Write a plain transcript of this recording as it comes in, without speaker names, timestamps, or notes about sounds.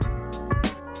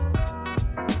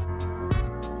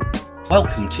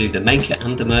Welcome to The Maker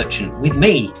and the Merchant with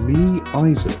me, Lee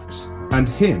Isaacs, and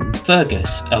him,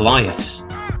 Fergus Elias.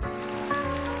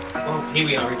 Well, here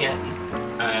we are again.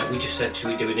 We just said,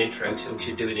 should we do an intro? So we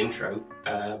should do an intro.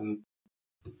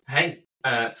 Hey,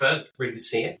 Ferg, really good to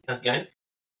see you. How's it going?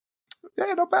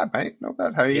 Yeah, not bad, mate. Not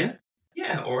bad. How are you?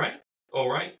 Yeah, all right.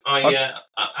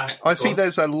 I see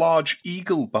there's a large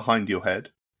eagle behind your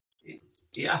head.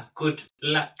 Yeah, good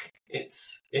luck.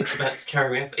 It's about to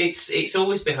carry me up. It's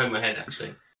always behind my head,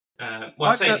 actually.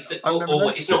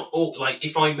 It's not all, like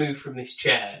if I move from this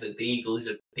chair, that the eagle is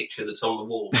a picture that's on the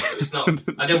wall. So it's not.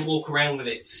 I don't walk around with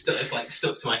it. It's like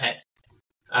stuck to my head.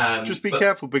 Just be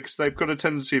careful because they've got a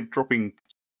tendency of dropping,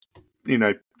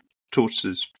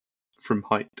 tortoises from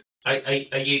height. Are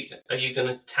you going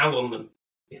to towel on them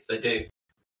if they do?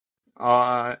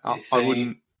 I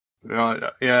wouldn't.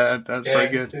 Yeah, that's very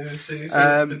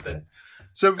good.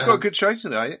 So we've got a good show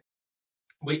today.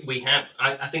 We have.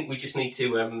 I think we just need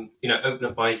to open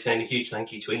up by saying a huge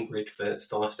thank you to Ingrid for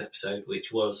the last episode,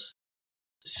 which was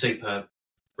super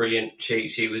brilliant.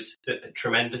 She was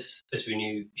tremendous, as we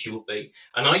knew she would be,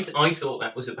 and I thought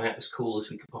that was about as cool as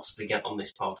we could possibly get on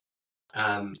this pod.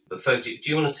 But folks, do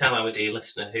you want to tell our dear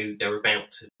listener who they're about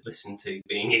to listen to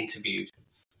being interviewed?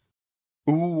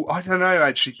 Ooh, I don't know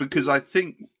actually, because I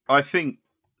think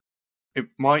it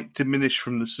might diminish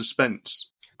from the suspense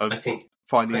of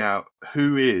finding out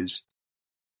who is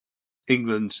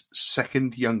England's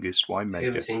second youngest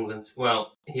winemaker. Who is England's?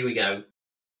 Well, here we go.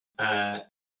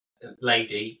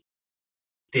 Lady,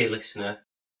 dear listener,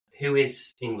 who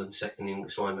is England's second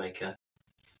youngest winemaker?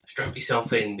 Strap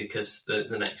yourself in because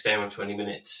the next hour and 20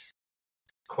 minutes,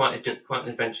 quite an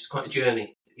adventure, it's quite a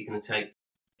journey that you're going to take.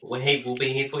 We'll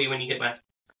be here for you when you get back.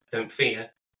 Don't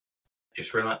fear.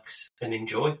 Just relax and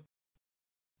enjoy.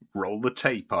 Roll the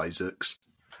tape, Isaacs.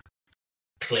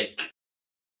 Click.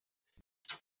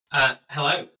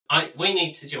 Hello. We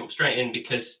need to jump straight in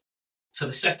because for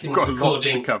the second We've got a lot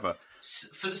to cover.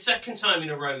 For the second time in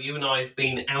a row, you and I have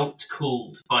been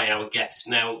out-cooled by our guest.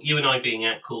 Now, you and I being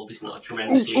out-cooled is not a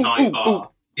tremendously high bar,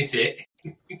 is it?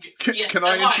 Can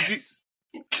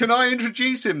I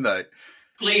introduce him, though?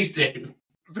 Please do.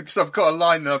 Because I've got a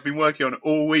line that I've been working on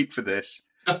all week for this.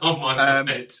 Oh, my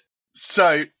God.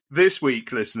 So, this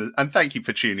week, listeners, and thank you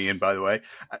for tuning in, by the way.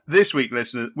 This week,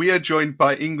 listeners, we are joined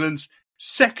by England's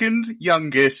second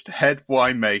youngest head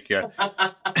winemaker.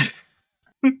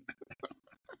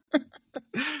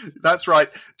 That's right.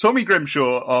 Tommy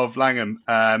Grimshaw of Langham.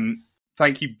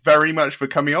 Thank you very much for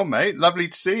coming on, mate. Lovely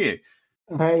to see you.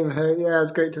 Hey, yeah,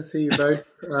 it's great to see you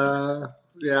both.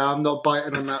 I'm not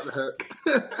biting on that hook.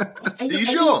 Are you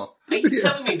sure? Are you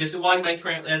telling me there's a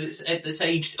winemaker out there that's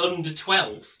aged under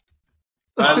 12?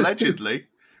 Allegedly.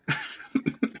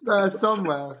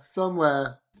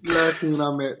 Somewhere, lurking in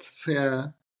our midst, yeah.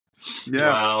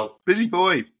 Yeah, wow. Busy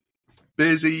boy.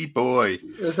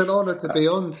 It's an honour to be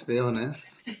on, to be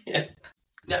honest. Yeah.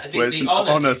 No, the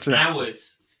honour is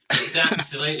ours. It's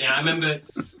absolutely. I remember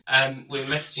we were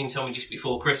messaging Tommy just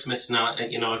before Christmas, and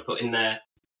I put in there,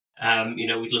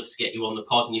 we'd love to get you on the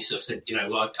pod, and you sort of said,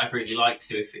 well, I'd really like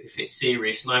to if it's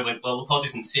serious. And I went, well, the pod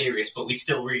isn't serious, but we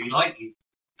still really like you.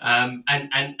 And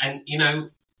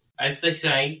as they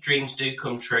say, dreams do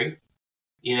come true.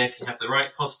 If you have the right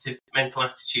positive mental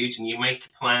attitude and you make a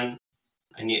plan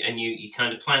and you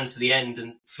kind of plan to the end.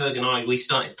 And Ferg and I, we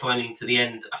started planning to the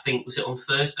end, I think, was it on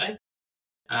Thursday?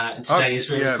 And today, as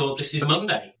we record, this is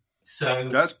Monday. So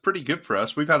that's pretty good for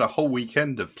us. We've had a whole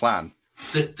weekend of plan.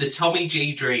 The Tommy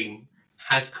G dream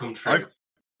has come true.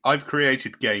 I've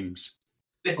created games.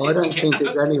 I don't think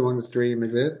it's anyone's dream,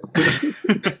 is it?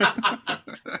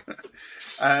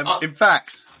 In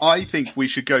fact, I think we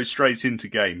should go straight into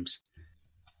games.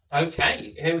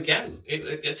 Okay, here we go.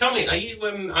 Tommy, are you?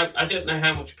 I don't know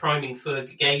how much priming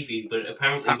Ferg gave you, but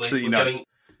apparently we're going.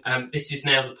 This is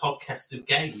now the podcast of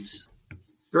games.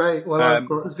 Great. Well, I've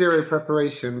got zero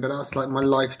preparation, but that's like my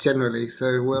life generally.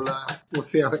 So we'll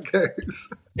see how it goes.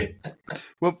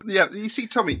 Well, yeah. You see,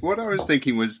 Tommy, what I was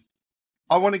thinking was,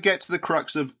 I want to get to the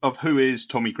crux of who is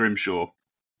Tommy Grimshaw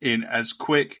in as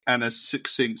quick and as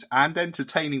succinct and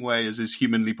entertaining way as is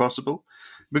humanly possible,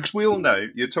 because we all know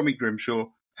you're Tommy Grimshaw,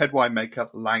 head winemaker,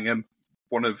 Langham,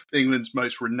 one of England's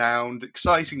most renowned,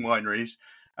 exciting wineries.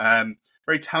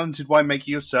 Very talented winemaker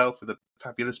yourself with a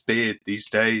fabulous beard these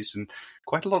days and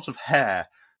quite a lot of hair.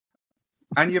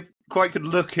 And you're quite good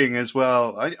looking as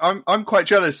well. I'm quite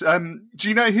jealous. Do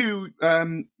you know who,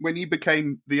 when you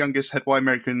became the youngest head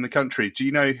winemaker in the country, do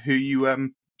you know who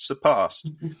you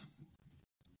surpassed?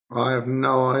 I have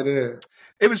no idea.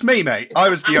 It was me, mate. I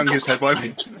was the youngest head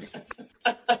winemaker.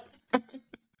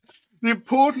 The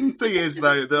important thing is,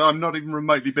 though, that I'm not even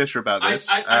remotely bitter about this.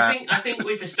 I think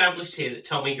we've established here that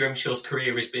Tommy Grimshaw's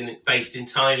career has been based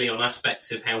entirely on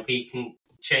aspects of how he can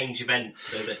change events,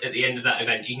 so that at the end of that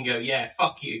event you can go, yeah,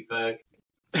 fuck you, Ferg.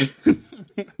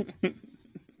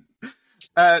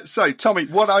 So, Tommy,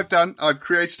 what I've done, I've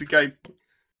created a game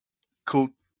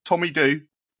called Tommy Do,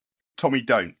 Tommy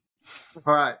Don't.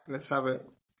 All right, let's have it.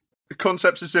 The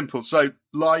concepts are simple. So,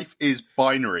 life is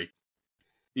binary.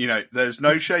 You know, there's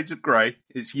no shades of grey.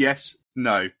 It's yes,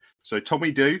 no. So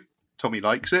Tommy do, Tommy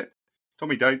likes it.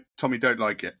 Tommy don't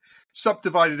like it.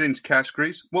 Subdivided into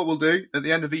categories. What we'll do at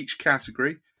the end of each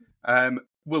category,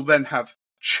 we'll then have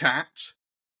chat,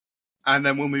 and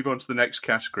then we'll move on to the next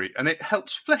category. And it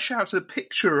helps flesh out a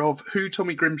picture of who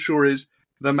Tommy Grimshaw is,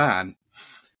 the man.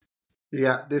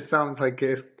 Yeah, this sounds like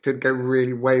it could go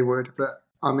really wayward, but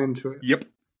I'm into it. Yep.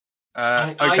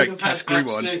 I okay, have category had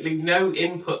absolutely no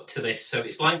input to this, so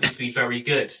it's likely to be very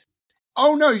good.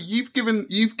 Oh no, you've given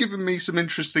me some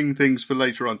interesting things for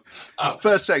later on. Oh.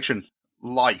 First section,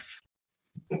 life.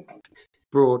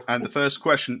 Broad. And the first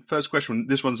question,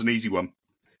 this one's an easy one.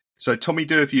 So Tommy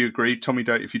do if you agree, Tommy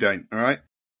don't if you don't, all right?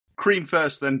 Cream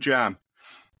first, then jam.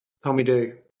 Tommy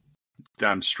do.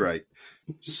 Damn straight.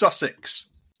 Sussex.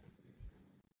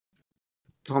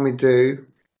 Tommy do.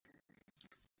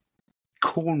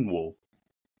 Cornwall.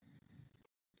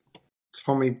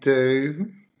 Tommy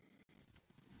do.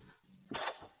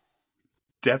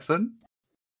 Devon.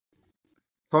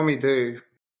 Tommy do.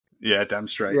 Yeah, damn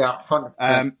straight. Yeah,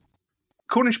 100%.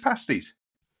 Cornish pasties.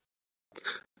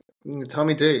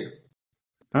 Tommy do.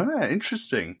 Oh,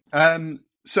 interesting.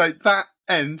 So that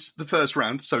ends the first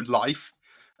round. So life.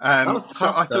 That was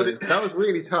tough, that was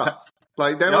really tough.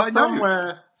 Like there was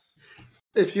somewhere.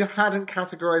 If you hadn't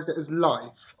categorised it as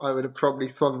life, I would have probably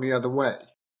swung the other way.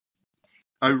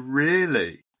 Oh,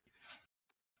 really?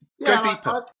 Yeah, go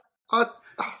deeper.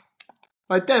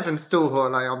 Like Devon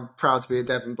Stallhorn, I'm proud to be a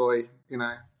Devon boy, you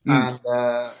know, and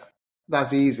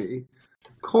that's easy.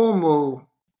 Cornwall,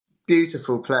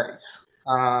 beautiful place.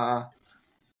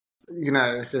 You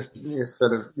know, it's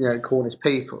full of, you know, Cornish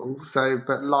people. So,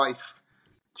 but life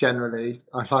generally,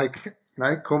 I like. You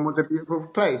know, Cornwall's a beautiful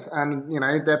place, and you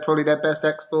know they're probably their best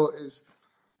export is,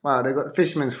 well, they've got the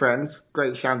Fisherman's Friends,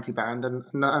 great shanty band, and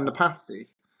the pasty.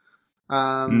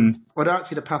 Well,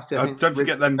 actually, the pasty. I think don't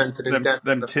forget them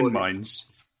tin mines.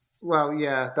 Well,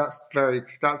 yeah, that's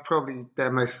probably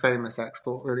their most famous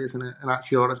export, really, isn't it? And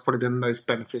actually, that's probably been most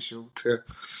beneficial to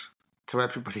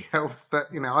everybody else.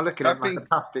 But you know, I look at it like the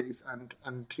pasties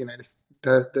and you know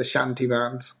the shanty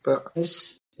bands, but.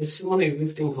 As someone who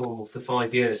lived in Cornwall for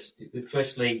 5 years,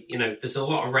 firstly, you know, there's a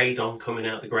lot of radon coming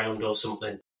out of the ground or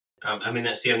something. I mean,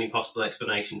 that's the only possible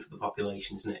explanation for the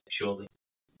population, isn't it? Surely.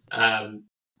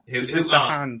 Is this the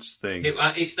hands thing?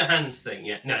 It's the hands thing,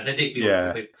 yeah. No, they're deeply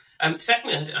wrong.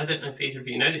 Secondly, I don't know if either of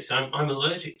you know this, I'm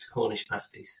allergic to Cornish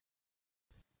pasties.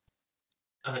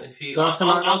 That's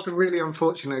a really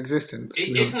unfortunate existence,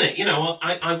 isn't it? You know,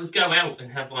 I would go out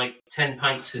and have like 10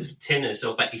 pints of Tinners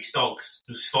or Betty Stoggs.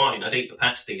 It was fine. I'd eat the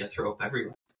pasty. I'd throw up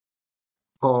everywhere.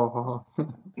 Oh.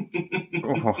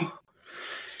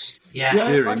 Yeah.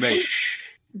 Dear me.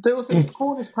 There was a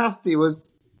Cornish pasty was,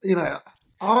 you know,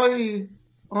 I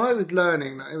was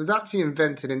learning that it was actually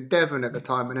invented in Devon at the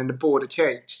time, and then the border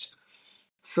changed.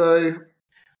 So,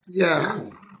 yeah.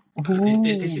 Ooh.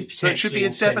 This is so it should be a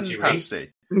Devon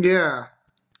pasty. Yeah.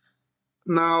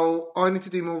 Now, I need to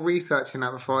do more research in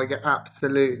that before I get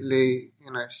absolutely,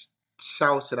 you know,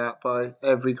 shouted at by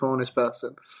every Cornish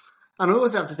person. And I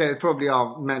also have to say there probably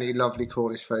aren't many lovely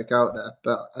Cornish folk out there,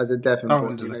 but as a Devon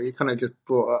boy, you know, you're kind of just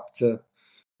brought up to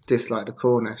dislike the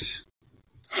Cornish.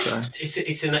 So.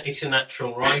 It's a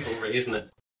natural rivalry, isn't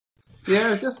it?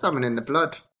 Yeah, it's just something in the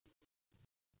blood.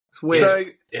 It's weird. So,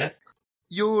 yeah.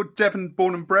 You're Devon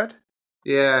born and bred?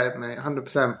 Yeah, mate,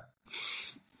 100%.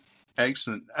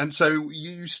 Excellent. And so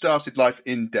you started life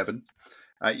in Devon.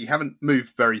 You haven't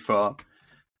moved very far.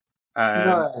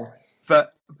 No.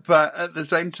 But at the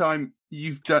same time,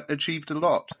 you've achieved a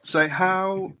lot. So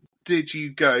how did you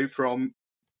go from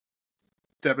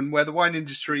Devon, where the wine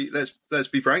industry, let's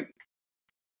be frank,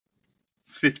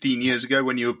 15 years ago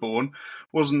when you were born,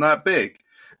 wasn't that big?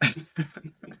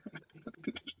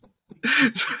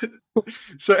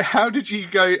 So how did you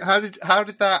go? How did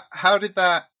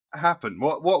that happen?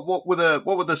 What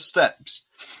were the steps?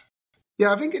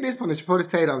 Yeah, I think at this point I should probably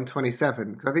say that I'm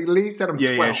 27 because I think Lee said I'm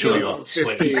 12. Yeah, sure you are.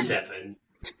 27.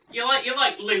 You're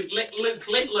like Luke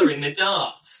Littler in the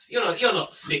darts. You're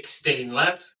not 16,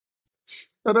 lad.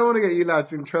 I don't want to get you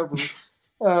lads in trouble.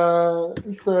 I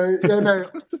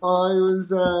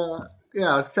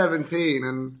was 17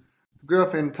 and grew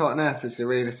up in Totnes, which is a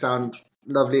really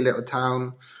lovely little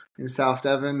town in South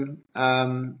Devon,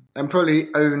 and probably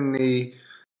only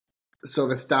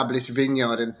sort of established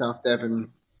vineyard in South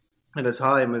Devon at the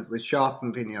time was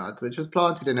Sharpen Vineyard, which was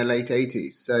planted in the late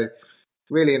 80s. So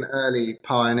really an early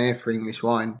pioneer for English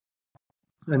wine.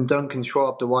 And Duncan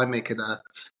Schwab, the winemaker there,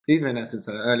 he's been there since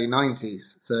the early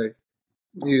 90s. So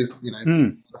he was,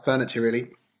 furniture really.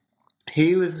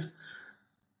 He was,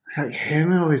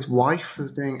 him or his wife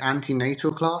was doing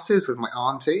antenatal classes with my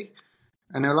auntie.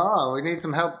 And they're like, oh, we need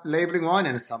some help labelling wine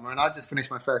in the summer. And I just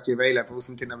finished my first year of A-levels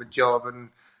and didn't have a job. And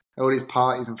all these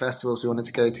parties and festivals we wanted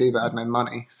to go to, but I had no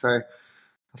money. So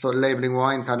I thought labelling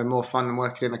wine sounded more fun than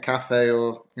working in a cafe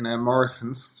or,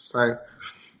 Morrison's. So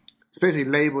it's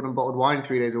basically labelled and bottled wine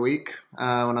 3 days a week when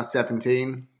I was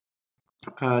 17.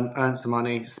 And earned some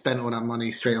money, spent all that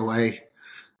money straight away.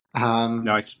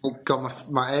 Nice. Got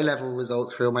my A-level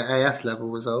results through, my AS level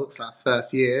results that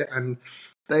first year, and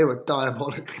they were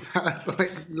diabolically bad,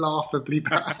 like laughably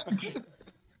bad.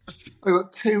 I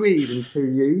got 2 E's and 2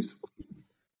 U's.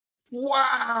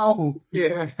 Wow.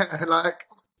 Yeah, like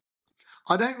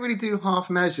I don't really do half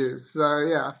measures, so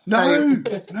yeah. No.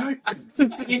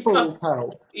 Full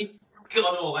pelt. You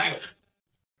got it all out.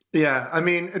 Yeah, I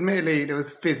mean, admittedly, there was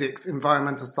physics,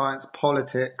 environmental science,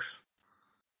 politics,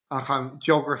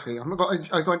 geography.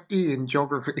 I got an E in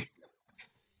geography.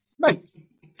 Mate,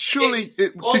 surely,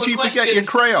 did you forget your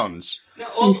crayons? No,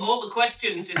 all the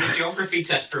questions in the geography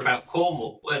test were about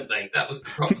Cornwall, weren't they? That was the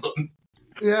problem.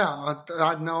 Yeah, I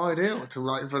had no idea what to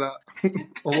write for that,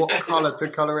 or what colour to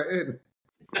colour it in.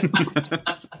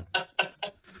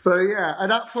 So yeah, at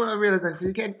that point I realised if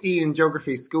you get an E in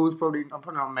geography, I'm probably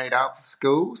not made out for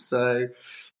school. So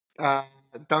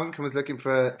Duncan was looking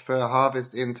for a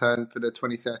harvest intern for the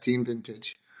 2013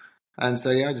 vintage, and so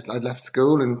yeah, I left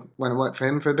school and went and worked for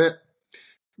him for a bit.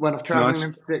 Went off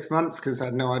travelling for 6 months because I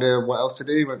had no idea what else to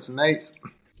do. Went to some mates.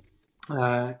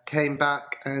 Came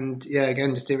back and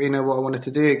again just didn't really know what I wanted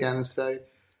to do again. So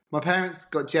my parents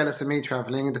got jealous of me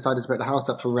travelling and decided to put the house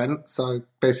up for rent. So I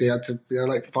basically had to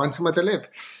find somewhere to live.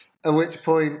 At which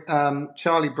point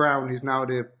Charlie Brown, who's now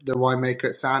the winemaker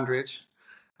at Sandridge,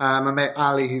 I met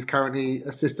Ali, who's currently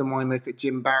assistant winemaker at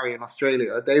Jim Barry in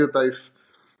Australia. They were both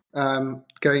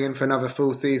going in for another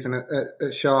full season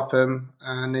at Sharpham,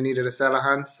 and they needed a cellar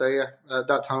hand. So at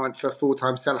that time I went for a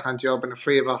full-time cellar hand job, and the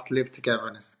three of us lived together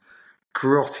in this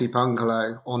grotty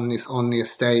bungalow on the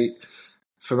estate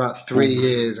for about 3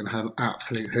 years and had an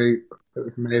absolute hoot. It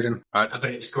was amazing. I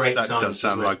bet it was great. That does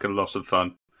sound like a lot of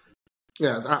fun.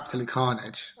 Yeah, it was absolute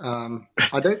carnage.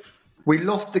 We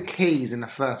lost the keys in the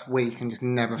first week and just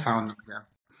never found them again.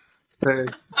 So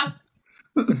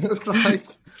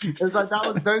it was like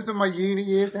those were my uni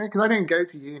years because I didn't go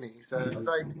to uni. So it was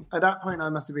like at that point I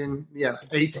must have been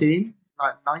 18,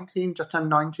 like 19, just turned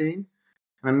 19.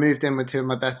 And I moved in with 2 of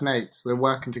my best mates. We're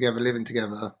working together, living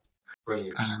together.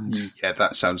 Brilliant. And yeah,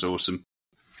 that sounds awesome.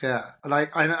 Yeah,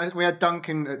 we had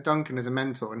Duncan as a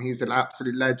mentor, and he's an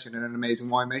absolute legend and an amazing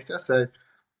winemaker. So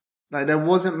there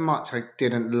wasn't much I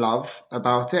didn't love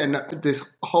about it, and this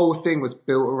whole thing was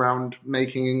built around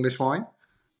making English wine.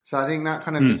 So I think that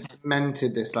kind of just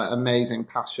cemented this amazing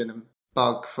passion and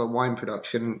bug for wine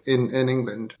production in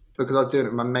England because I was doing it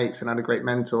with my mates and had a great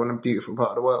mentor in a beautiful part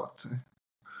of the world. So.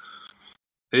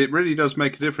 It really does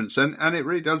make a difference, and it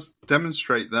really does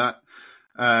demonstrate that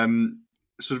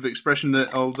sort of expression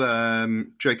that old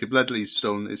Jacob Ledley's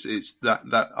stolen. It's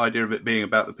that idea of it being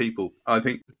about the people. I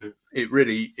think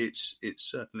it's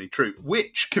certainly true.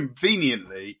 Which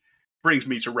conveniently brings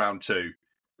me to round 2.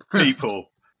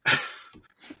 People.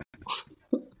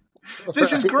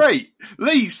 This is great.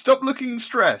 Lee, stop looking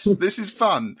stressed. This is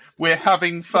fun. We're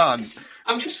having fun.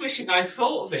 I'm just wishing I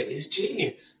thought of it. It's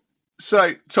genius.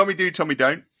 So, Tommy do, Tommy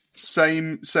don't.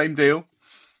 Same deal.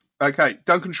 Okay,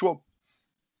 Duncan Schwab.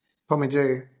 Tommy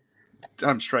do.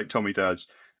 Damn straight Tommy does.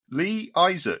 Lee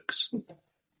Isaacs.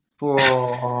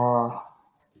 Oh.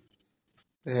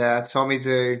 Yeah, Tommy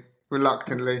do.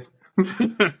 Reluctantly.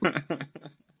 The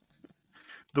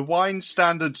Wine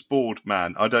Standards Board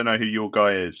man. I don't know who your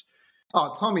guy is.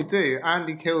 Oh, Tommy do.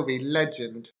 Andy Kilby,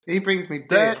 legend. He brings me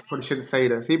beer. I probably shouldn't say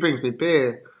this. He brings me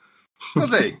beer.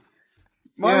 Does he?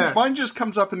 Mine just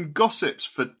comes up and gossips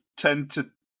for 10 to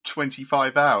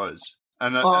 25 hours.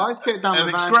 And I sit down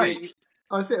with it's Andy. Great.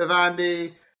 I sit with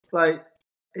Andy. Like,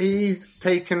 he's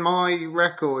taken my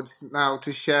records now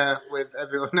to share with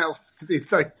everyone else. Because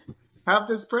he's like, have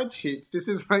the spreadsheets. This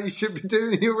is how you should be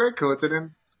doing your records.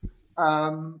 And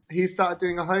then he started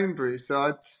doing a homebrew. So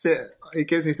I'd he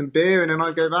gives me some beer, and then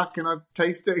I go back and I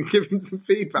taste it and give him some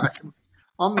feedback.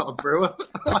 I'm not a brewer.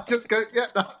 I just go, yeah,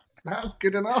 that's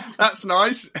good enough. That's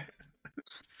nice.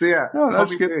 So yeah, oh,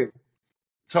 that's Tommy good. Do.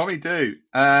 Tommy Do.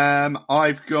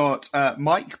 I've got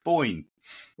Mike Boyne.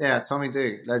 Yeah, Tommy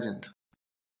Do, legend.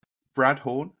 Brad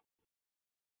Horn.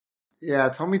 Yeah,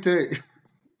 Tommy Do.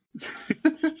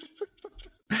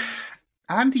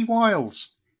 Andy Wiles.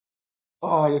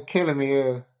 Oh, you're killing me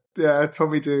here. Yeah,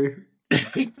 Tommy Do.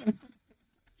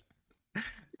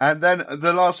 And then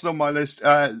the last on my list,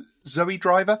 Zoe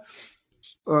Driver.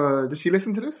 Does she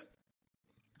listen to this?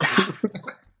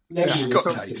 No, she's got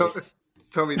taste.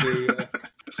 Tommy Do, yeah.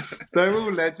 They're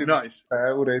all legends. Nice.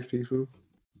 All those people.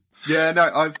 Yeah,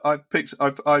 no, I've picked.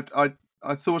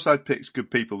 I thought I'd picked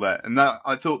good people there, and that,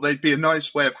 I thought they'd be a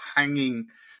nice way of hanging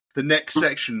the next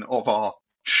section of our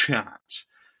chat.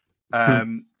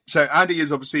 So Andy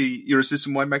is obviously your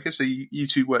assistant winemaker, so you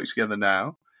two work together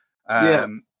now. Yeah.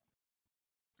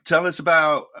 Tell us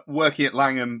about working at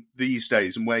Langham these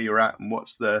days and where you're at and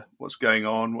what's going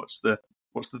on.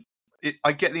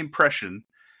 I get the impression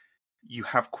you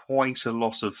have quite a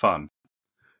lot of fun.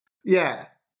 Yeah,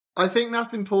 I think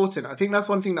that's important. I think that's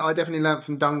one thing that I definitely learned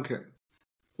from Duncan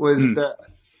was that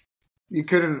you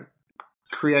couldn't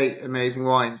create amazing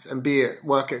wines and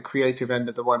work at a creative end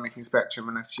of the winemaking spectrum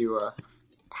unless you were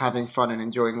having fun and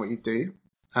enjoying what you do.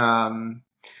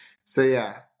 So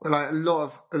yeah, like a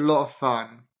lot of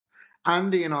fun.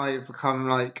 Andy and I have become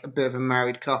like a bit of a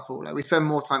married couple. Like we spend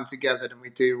more time together than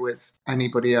we do with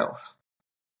anybody else.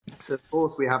 So of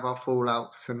course we have our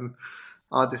fallouts and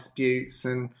our disputes,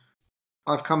 and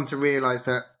I've come to realise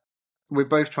that we're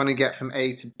both trying to get from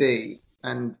A to B,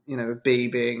 and B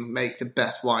being make the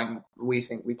best wine we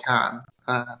think we can.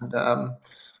 And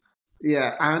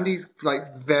yeah, Andy's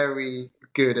like very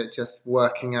good at just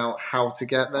working out how to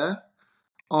get there.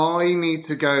 I need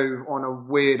to go on a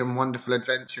weird and wonderful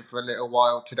adventure for a little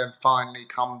while to then finally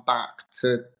come back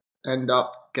to end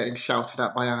up getting shouted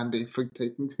at by Andy for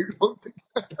taking too long to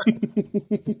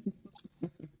get.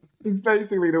 It's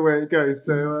basically the way it goes.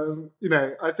 So,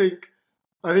 I think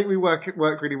we work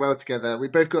really well together. We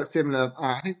both got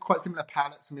quite similar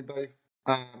palates, and we both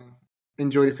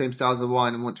enjoy the same styles of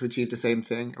wine and want to achieve the same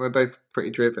thing. We're both pretty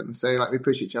driven, so like we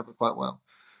push each other quite well.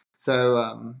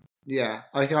 So, yeah,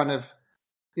 I kind of,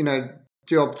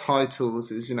 job titles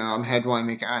is, I'm head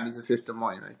winemaker and he's assistant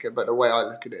winemaker. But the way I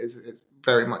look at it is it's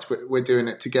very much we're doing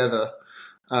it together.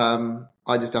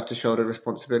 I just have to shoulder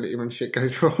responsibility when shit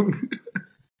goes wrong.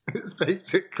 It's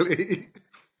basically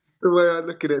the way I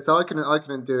look at it. So I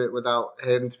can do it without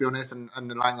him, to be honest. And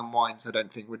the Langham wines, I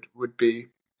don't think would be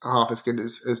half as good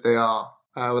as they are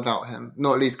without him.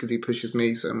 Not least because he pushes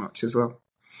me so much as well.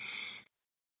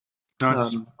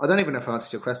 Nice. I don't even know if I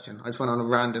answered your question. I just went on a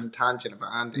random tangent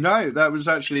about Andy. No, that was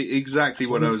actually exactly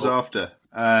what I was after,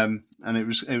 and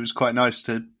it was quite nice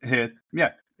to hear.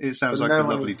 Yeah, it sounds like a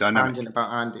lovely dynamic. Tangent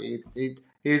about Andy.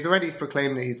 He was already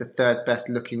proclaimed that he's the third best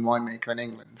looking winemaker in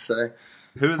England. So,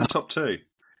 who are the top two?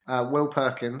 Will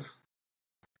Perkins.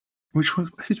 Who's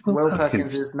Will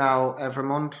Perkins is now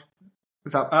Evermond.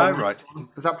 Is that Pomery? Right?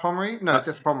 Is that Pomery? No, it's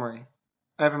just Pomery.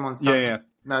 Evermond's Tassinger. Yeah.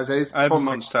 No, so it's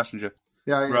Evermond's Tassinger.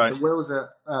 Yeah, right. So Will's at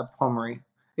Pomery.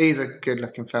 He's a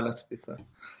good-looking fella, to be fair.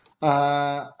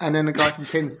 And then a guy from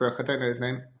Kinsbrook, I don't know his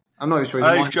name. I'm not even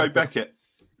sure. He's Joe Beckett.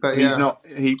 But he's not.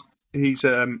 He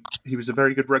was a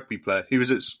very good rugby player. He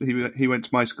went to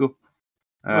my school.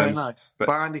 Very nice. But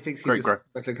Andy thinks he's the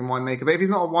best-looking winemaker. But if he's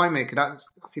not a winemaker,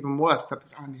 that's even worse.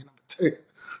 That's Andy number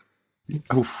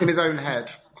 2. Oof. In his own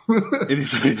head. In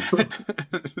his own head.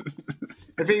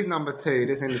 If he's number 2,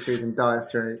 this industry's in dire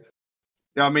straits.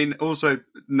 Yeah, I mean, also,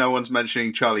 no one's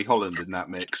mentioning Charlie Holland in that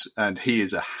mix, and he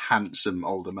is a handsome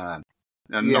older man.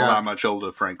 And not that much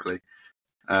older, frankly.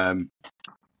 I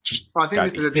think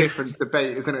this is a different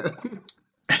debate, isn't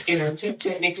it?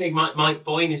 Technically, Mike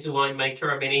Boyne is a winemaker.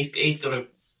 I mean, he's got to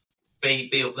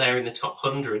be up there in the top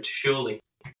 100, surely.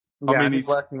 Yeah, I mean, he's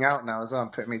working out now as well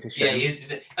and putting me to shame.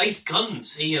 Yeah, he's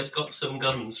guns. He has got some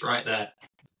guns right there.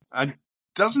 And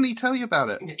doesn't he tell you about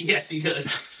it? Yes, he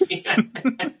does.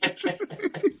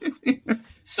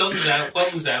 Sun's out,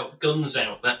 bombs out, guns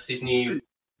out. That's his new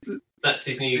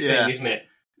thing, isn't it?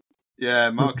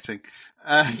 Yeah, marketing.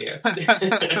 Yeah.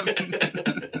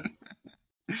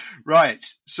 Right.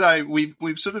 So we've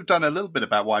sort of done a little bit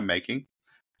about winemaking.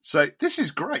 So this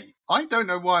is great. I don't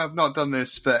know why I've not done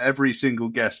this for every single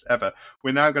guest ever.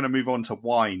 We're now going to move on to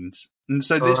wines. And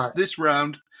so this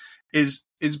round is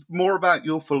more about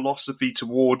your philosophy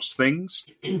towards things.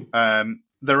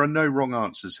 There are no wrong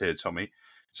answers here, Tommy.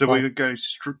 So we're going to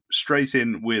go straight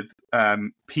in with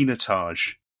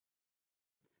pinotage.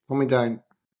 When we don't.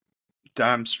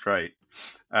 Damn straight.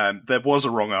 There was a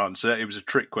wrong answer. It was a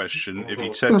trick question. If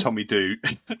you'd said Tommy Do.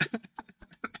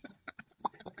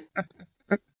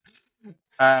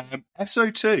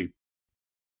 SO2.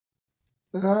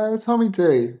 Tommy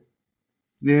D.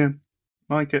 Yeah,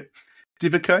 like it.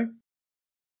 Divico.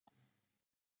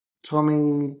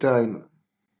 Tommy don't.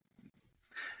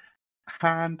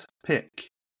 Hand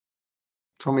pick.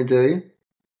 Tommy D.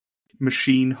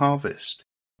 Machine harvest.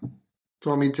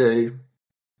 Tommy D.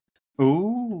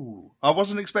 Ooh, I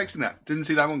wasn't expecting that. Didn't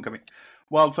see that one coming.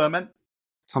 Wild ferment.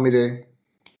 Tommy D.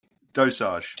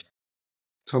 Dosage.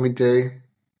 Tommy D.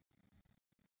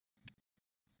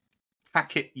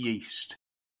 Packet yeast.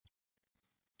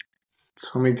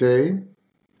 Tommy D.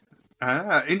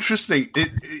 Interesting.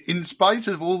 In spite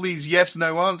of all these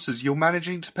yes/no answers, you're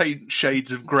managing to paint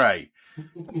shades of grey.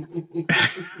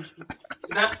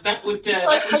 that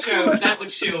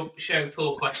would show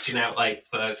poor question out like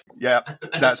Ferg. Yeah,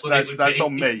 that's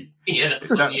on me. Yeah,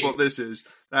 that's what this is.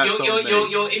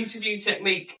 Your interview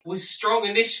technique was strong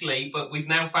initially, but we've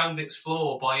now found its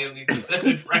flaw by only the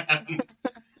third round.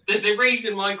 There's a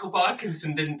reason Michael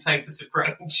Parkinson didn't take this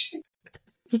approach.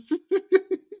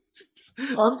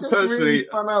 I'm just really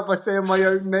spun out by saying my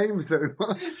own name so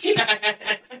much. Yeah.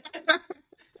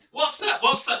 What's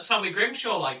that Tommy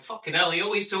Grimshaw like? Fucking hell, he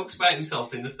always talks about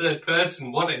himself in the third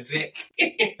person. What a dick.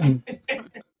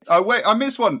 Oh, wait, I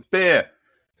missed one. Beer.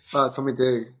 Tommy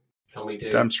D. Tommy D.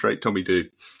 Damn straight, Tommy D.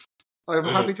 I'm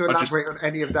happy to elaborate on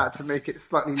any of that to make it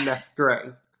slightly less grey.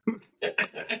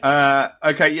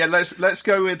 Okay, yeah, let's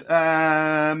go with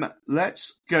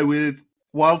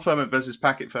wild ferment versus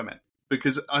packet ferment,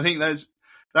 because I think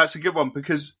that's a good one,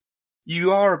 because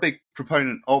you are a big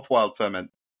proponent of wild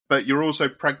ferment, but you're also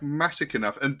pragmatic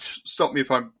enough, and stop me if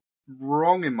I'm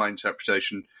wrong in my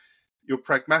interpretation, you're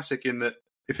pragmatic in that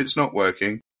if it's not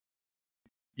working,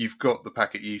 you've got the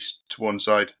packet yeast to one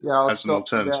side as an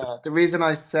alternative. Yeah. The reason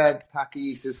I said packet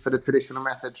yeast is for the traditional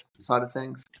method side of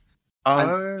things. Oh.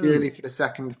 And purely for the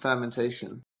second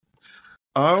fermentation.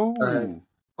 Oh. So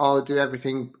I'll do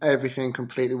everything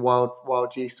completely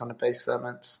wild yeast on the base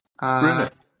ferments. Really?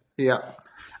 Yeah.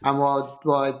 And what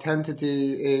I tend to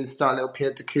do is start a little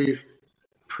pied de coupe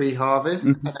pre-harvest,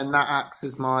 and then that acts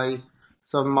as my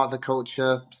sort of mother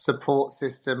culture support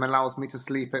system, allows me to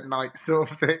sleep at night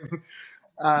sort of thing.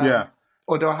 Yeah.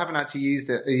 Although I haven't actually used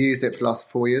it for the last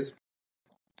 4 years.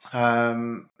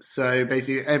 So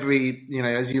basically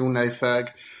as you all know, Ferg,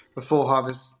 before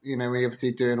harvest, we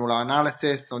obviously doing all our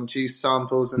analysis on juice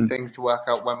samples and things to work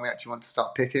out when we actually want to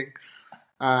start picking.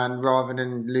 And rather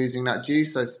than losing that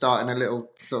juice, I start in a little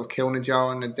sort of kiln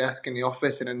jar on the desk in the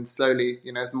office, and then slowly,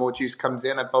 as more juice comes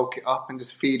in, I bulk it up and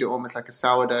just feed it almost like a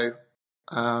sourdough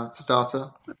starter.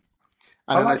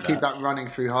 And then I keep that running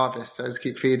through harvest. So I just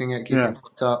keep feeding it, keeping it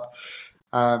hooked up,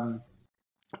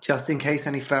 just in case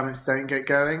any ferments don't get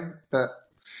going. But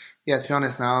yeah, to be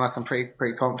honest now, I'm pretty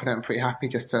confident and pretty happy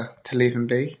just to leave them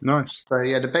be. Nice. So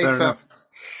yeah, the base ferments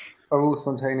are all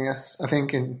spontaneous. I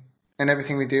think in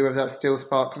everything we do, whether that's still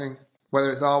sparkling,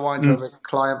 whether it's our wines, whether it's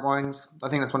client wines. I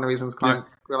think that's one of the reasons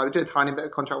clients, we do a tiny bit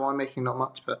of contract winemaking, not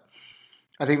much, but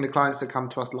I think the clients that come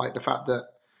to us like the fact that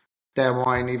their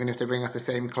wine, even if they bring us the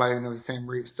same clone or the same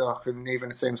rootstock and even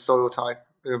the same soil type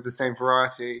of the same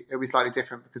variety, it'll be slightly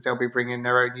different because they'll be bringing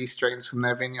their own yeast strains from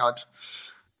their vineyard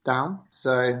down.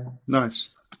 So nice.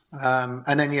 I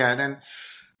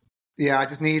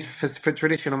just need for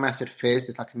traditional method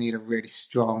fizz, I need a really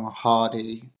strong,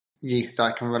 hardy yeast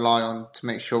I can rely on to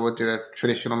make sure we'll do a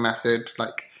traditional method,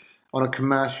 like on a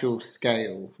commercial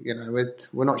scale.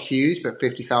 We're not huge, but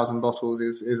 50,000 bottles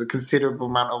is a considerable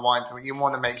amount of wine. So you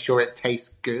want to make sure it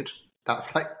tastes good.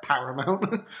 That's like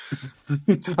paramount.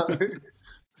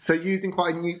 So using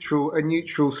quite a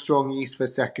neutral, strong yeast for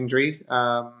secondary.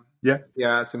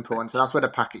 It's important. So that's where the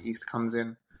packet yeast comes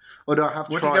in. Although I have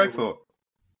tried. What did you go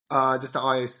for? Just at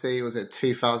IOC, was it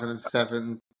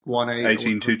 2007?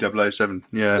 18207.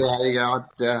 Yeah. Yeah, there you go.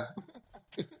 Yeah.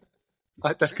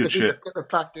 That's good shit. Look at the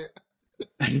packet.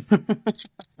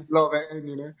 Love it,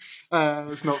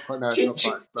 it's not quite. No, do you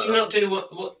not do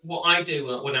what I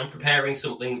do when I'm preparing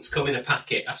something that's come in a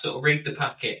packet? I sort of read the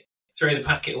packet, throw the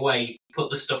packet away, put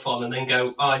the stuff on, and then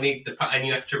go, I need the packet, and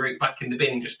you have to root back in the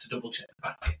bin just to double check the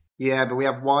packet. Yeah, but we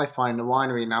have Wi-Fi in the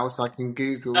winery now, so I can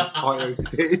Google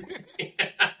IOC.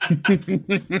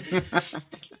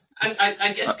 And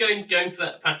I guess going for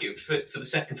that packet for the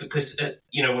second, because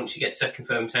once you get second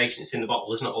fermentation, it's in the bottle.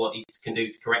 There's not a lot you can do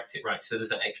to correct it, right? So there's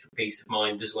that extra peace of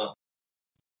mind as well.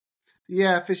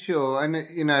 Yeah, for sure. And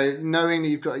knowing that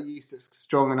you've got a yeast that's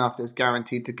strong enough that's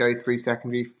guaranteed to go through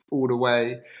secondary all the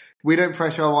way. We don't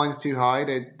pressure our wines too high.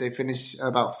 They finish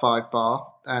about 5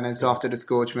 bar, and then so after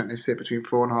disgorgement they sit between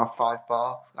 4.5 5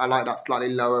 bar. I like that slightly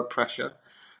lower pressure.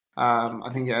 I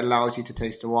think it allows you to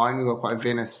taste the wine. We've got quite a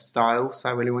vinous style, so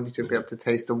I really want you to be able to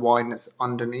taste the wine that's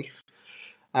underneath.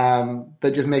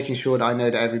 But just making sure that I know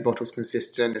that every bottle's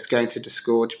consistent, it's going to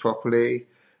disgorge properly,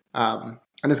 and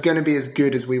it's going to be as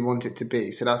good as we want it to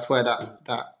be. So that's where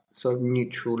that sort of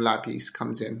neutral lab yeast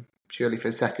comes in, purely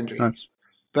for secondary. Nice.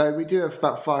 But we do have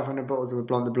about 500 bottles of a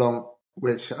Blanc de Blanc,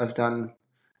 which I've done.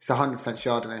 It's 100%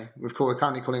 Chardonnay. We're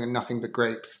currently calling it nothing but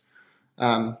grapes,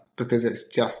 because it's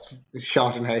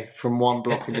Chardonnay from one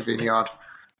block in the vineyard,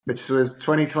 which was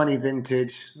 2020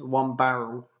 vintage, 1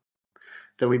 barrel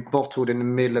that we bottled in the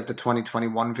middle of the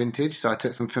 2021 vintage. So I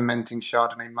took some fermenting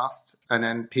Chardonnay must and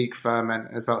then peak ferment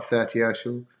is about 30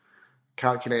 Urshel.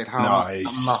 Calculated how much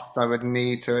must I would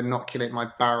need to inoculate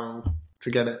my barrel to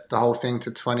get the whole thing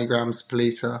to 20 grams per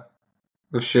litre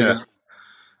of sugar. Yeah.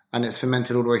 And it's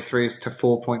fermented all the way through to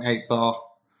 4.8 bar.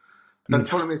 But the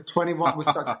problem is 21 was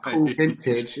such a cool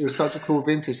vintage. It was such a cool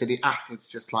vintage that the acid's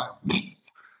just like...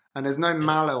 And there's no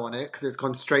mallow on it because it's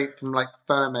gone straight from like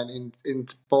ferment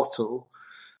into bottle.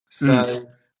 So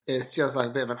it's just like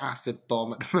a bit of an acid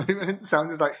bomb at the moment. So I'm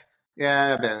just like,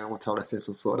 a bit of autolysis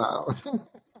will sort that out.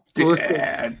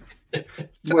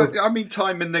 So, I mean,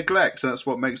 time and neglect, that's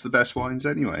what makes the best wines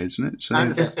anyway, isn't it? So,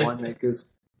 and the best winemakers.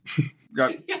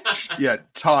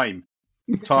 Time,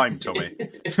 Tommy.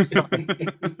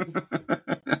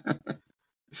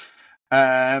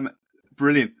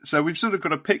 Brilliant. So we've sort of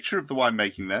got a picture of the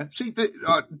winemaking there. See,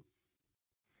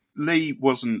 Lee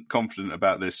wasn't confident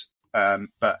about this,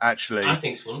 but actually... I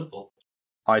think it's wonderful.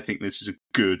 I think this is a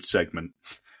good segment.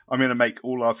 I'm going to make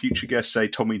all our future guests say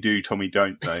Tommy do, Tommy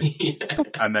don't, though,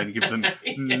 and then give them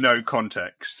no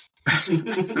context.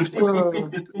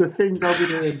 The things I'll be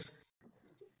doing.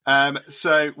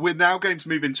 So we're now going to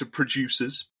move into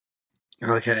producers.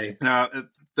 Okay. Now,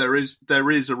 there is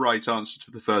a right answer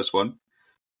to the first one.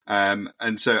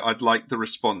 And so I'd like the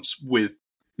response with,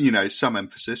 some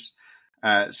emphasis.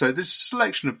 So this is a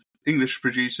selection of English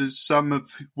producers, some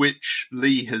of which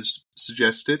Lee has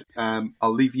suggested.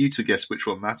 I'll leave you to guess which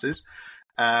one that is.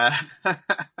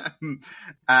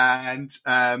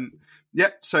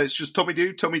 So it's just Tommy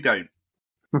do, Tommy don't.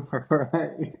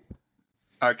 Right.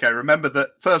 Okay, remember that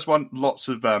first one, lots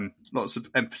of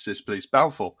emphasis, please.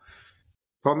 Balfour.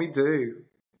 Tommy do.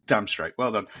 Damn straight.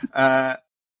 Well done.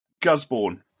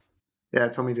 Gusbourne. Yeah,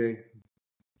 Tommy do.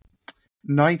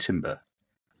 Nightimber.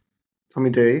 Tommy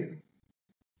do.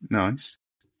 Nice.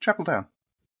 Chapeldown.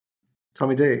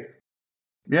 Tommy do.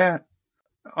 Yeah.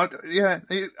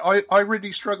 I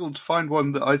really struggled to find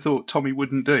one that I thought Tommy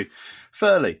wouldn't do.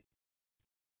 Furley.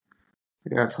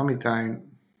 Yeah, Tommy don't.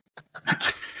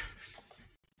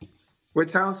 Which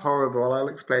sounds horrible. I'll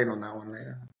explain on that one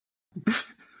later.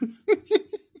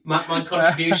 My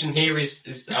contribution here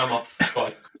is I'm off.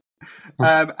 Bye.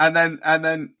 And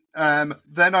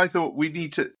then I thought we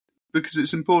need to, because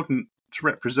it's important to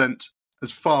represent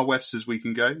as far west as we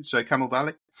can go. So Camel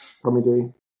Valley. Tommy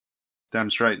do. Damn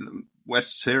straight.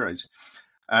 West's heroes.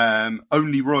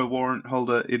 Only Royal Warrant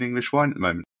holder in English wine at the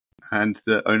moment. And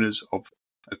the owners of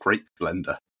a grape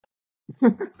blender.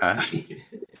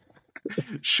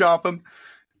 Sharpham.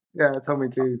 Yeah, Tommy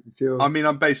do. Sure. I mean,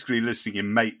 I'm basically listing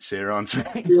in mates here, aren't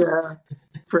I? Yeah,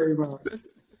 pretty much.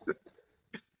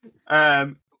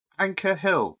 Anchor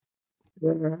Hill.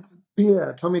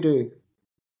 Yeah, Tommy do.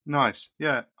 Nice.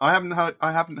 Yeah, I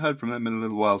haven't heard from them in a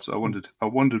little while, so I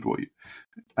wondered what you.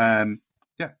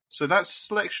 So that's a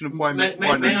selection of wine. May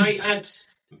I add?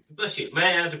 Bless you. May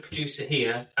I add a producer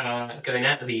here going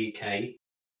out of the UK?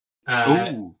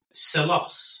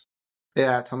 Salos.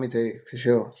 Yeah, Tommy do for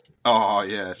sure. Oh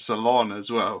yeah, Salon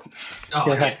as well. Oh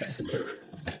yes.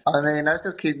 I mean, let's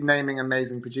just keep naming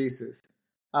amazing producers.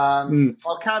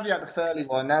 I'll caveat the Furley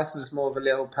one. That's just more of a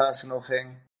little personal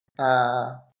thing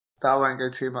that I won't go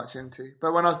too much into.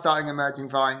 But when I was starting Emerging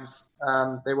Vines,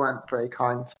 they weren't very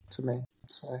kind to me.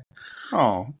 So,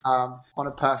 on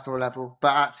a personal level.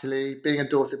 But actually, being a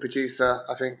Dorset producer,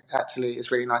 I think actually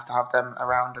it's really nice to have them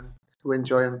around and to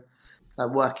enjoy them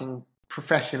working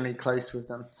professionally close with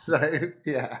them. So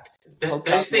yeah,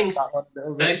 those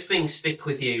things stick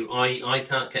with you. I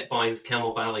can't get by with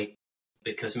Camel Valley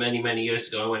because many years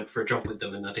ago I went for a job with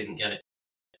them and I didn't get it,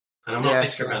 and I'm not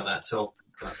bitter about that at all.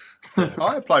 But,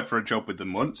 I applied for a job with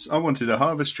them once. I wanted a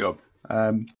harvest job.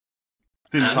 Didn't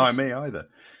hire me either.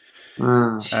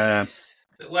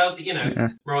 Well,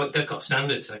 right, they've got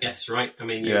standards, I guess, right? I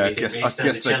mean, I guess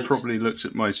they probably looked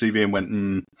at my CV and went,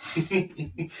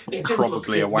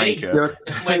 probably a wanker.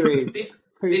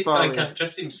 This guy can't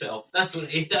trust himself. That's what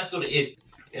it is.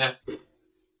 Yeah.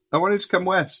 I wanted to come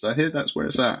west. I hear that's where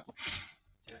it's at.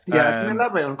 Yeah, I can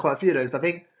elaborate on quite a few of those. I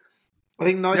think I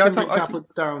think Nightingale and Chapel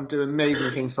Down do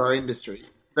amazing things for our industry.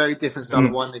 Very different style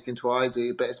of winemaking to what I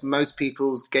do, but it's most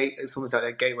people's it's almost like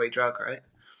their gateway drug, right?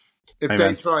 If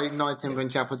they try Nightingale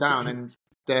and Chapel Down and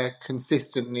they're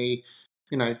consistently,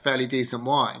 fairly decent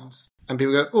wines, and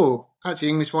people go, oh, actually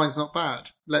English wine's not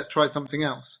bad. Let's try something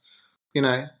else.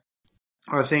 I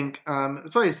think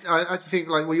I think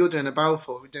like what you're doing at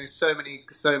Balfour, we're doing so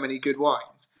many good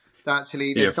wines that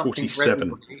actually there's something 47. for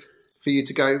everybody for you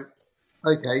to go,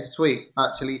 okay, sweet.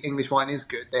 Actually, English wine is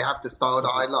good. They have the style that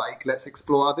I like. Let's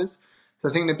explore others. So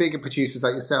I think the bigger producers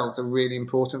like yourselves are really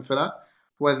important for that.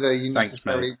 Whether you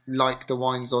necessarily like the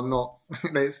wines or not,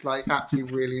 it's like actually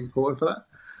really important for that.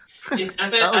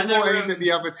 That was more aimed at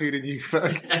the other two than you,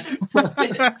 Ferg.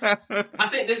 I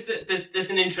think there's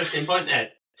an interesting point there,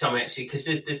 Tommy, actually, because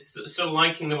there's sort of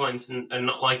liking the wines and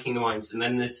not liking the wines, and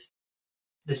then there's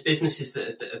businesses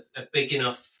that are big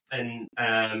enough and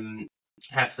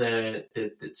have the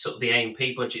sort of the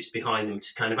A&P budgets behind them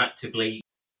to kind of actively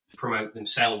promote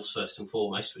themselves first and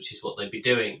foremost, which is what they'd be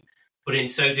doing. But in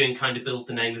so doing, kind of build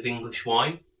the name of English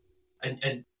wine.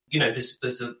 And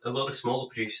there's a lot of smaller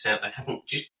producers out there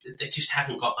they just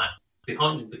haven't got that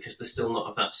behind them because they're still not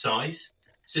of that size.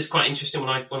 So it's quite interesting when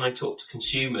I talk to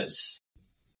consumers.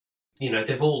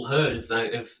 They've all heard of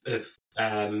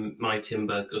My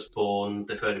Timber, Gusbourne.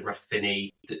 They've heard of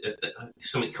Rathfinny,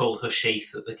 something called Hush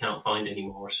Heath that they can't find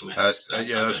anymore, or something.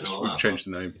 We've changed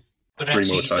the name. But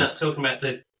actually, you start talking about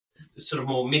the sort of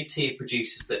more mid-tier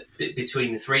producers that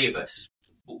between the three of us,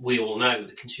 we all know.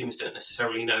 The consumers don't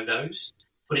necessarily know those.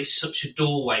 But it's such a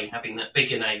doorway having that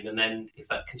bigger name, and then if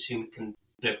that consumer can,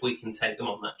 if we can take them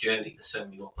on that journey, there's so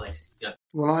many more places to go.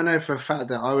 Well, I know for a fact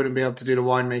that I wouldn't be able to do the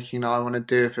winemaking that I want to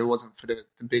do if it wasn't for the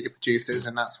bigger producers,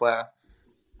 and that's where.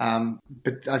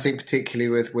 But I think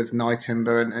particularly with Night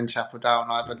Timber and Chapel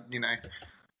Down,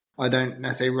 I don't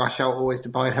necessarily rush out always to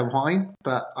buy their wine,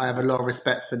 but I have a lot of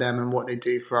respect for them and what they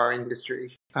do for our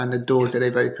industry and the doors that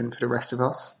they've opened for the rest of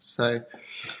us. So.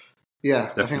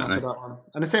 Yeah, definitely. I think that's for that one.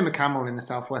 And the same with Camel in the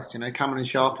southwest, Camel and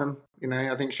Sharpen.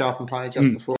 I think Sharpen planted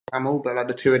just before Camel, but like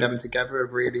the two of them together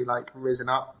have really like risen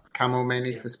up. Camel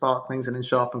mainly for sparklings and then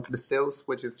Sharpen for the stills,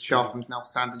 which is Sharpen's now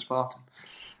Sandwich Barton.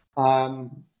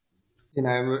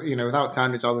 Without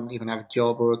Sandwich, I wouldn't even have a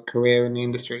job or a career in the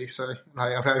industry. So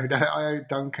like, I owe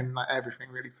Duncan like everything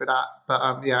really for that. But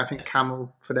I think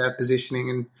Camel for their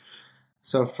positioning and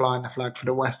sort of flying the flag for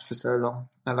the West for so long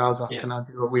allows us to now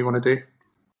do what we want to do.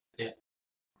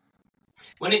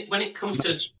 When it comes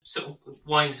to sort of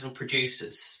wines and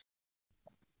producers,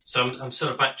 so I'm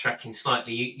sort of backtracking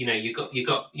slightly. You got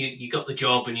the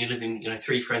job and you're living,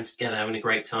 three friends together having a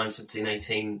great time, 17,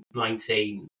 18,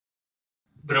 19.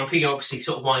 But I'm thinking obviously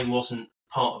sort of wine wasn't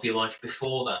part of your life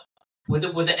before that.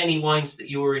 Were there any wines that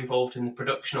you were involved in the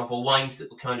production of, or wines that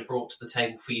were kind of brought to the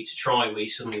table for you to try, where you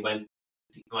suddenly went,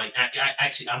 like,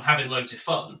 actually I'm having loads of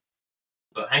fun,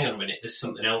 but hang on a minute, there's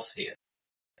something else here.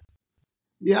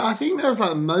 Yeah, I think that was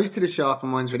like most of the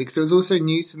Sharpen wines really, because it was also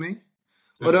new to me.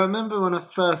 But I remember when I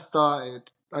first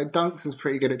started, like Dunks was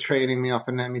pretty good at training me up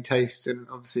and letting me taste and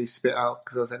obviously spit out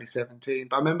because I was only 17.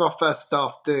 But I remember our first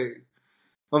staff do.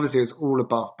 Obviously, it was all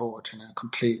above board,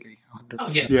 completely. 100%. Oh,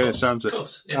 yeah, it sounds it. Of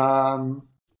course, yeah. I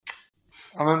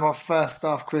remember our first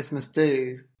staff Christmas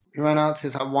do. We went out to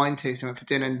this wine tasting, went for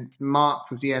dinner, and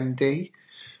Mark was the MD.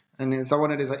 And it was like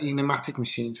one of those like pneumatic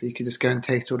machines where you could just go and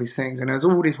taste all these things. And there was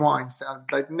all these wines that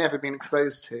I'd never been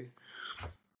exposed to.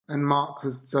 And Mark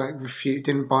was like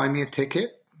didn't buy me a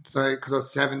ticket, so because I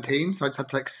was 17, so I just had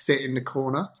to like sit in the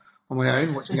corner on my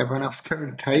own, watching everyone else go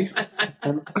and taste.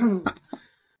 And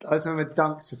I just remember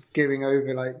Dunks just giving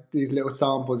over like these little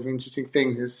samples of interesting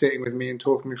things and sitting with me and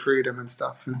talking me through them and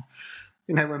stuff. And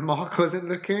when Mark wasn't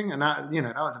looking, and that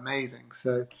that was amazing.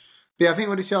 So, but yeah, I think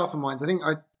with the Sharpen wines, I think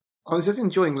I was just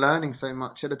enjoying learning so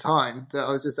much at the time that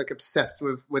I was just like obsessed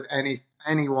with any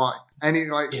wine.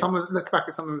 Look back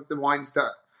at some of the wines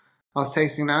that I was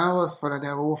tasting now, I was finding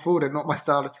they're awful. They're not my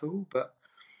style at all. But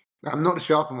I'm not the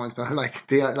Sharpen ones, but I like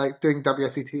doing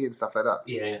WSET and stuff like that.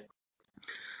 Yeah.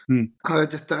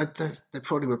 They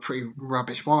probably were pretty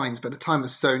rubbish wines, but the time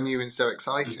was so new and so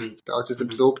exciting that I was just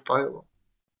absorbed by it all.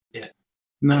 Yeah,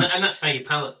 nice. And that's how your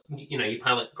palate, your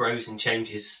palate grows and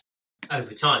changes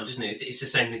over time, doesn't it? It's the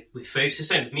same with food. It's the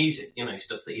same with music.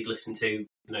 Stuff that you'd listen to,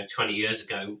 20 years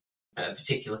ago at a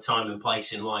particular time and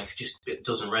place in life just it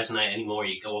doesn't resonate anymore.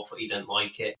 You go off it, you don't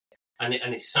like it, and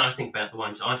it's. I think about the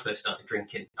wines I first started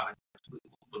drinking. I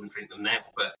wouldn't drink them now,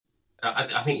 but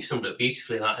I think you summed it up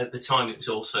beautifully. Like at the time, it was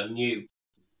also new,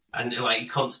 and like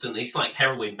constantly, it's like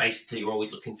heroin. Basically, you're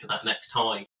always looking for that next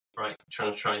high, right?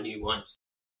 Trying to try new wines.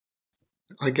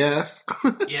 I guess.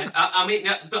 Yeah, I mean,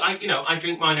 but I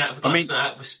drink mine out of a glass, not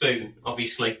out of a spoon,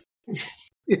 obviously. Yeah.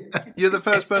 You're the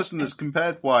first person that's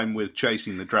compared wine with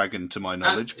chasing the dragon, to my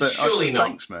knowledge. But surely not.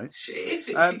 Thanks, mate. It's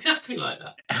exactly like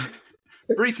that.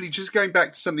 Briefly, just going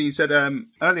back to something you said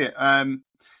earlier.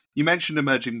 You mentioned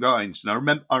emerging wines,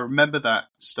 and I remember that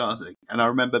starting, and I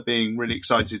remember being really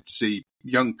excited to see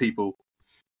young people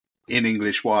in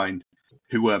English wine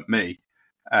who weren't me.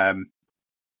 And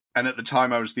at the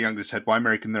time, I was the youngest head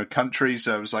winemaker in the country,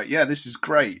 so I was like, yeah, this is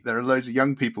great. There are loads of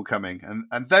young people coming.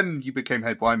 And then you became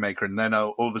head winemaker, and then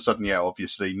all of a sudden, yeah,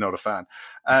 obviously not a fan.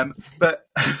 But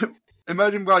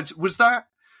emerging wines, was that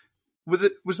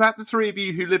the three of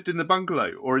you who lived in the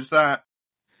bungalow, or is that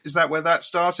where that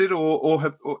started, or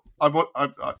have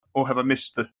I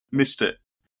missed it?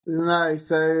 No,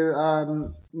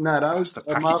 so that was the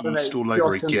packing East all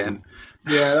over again.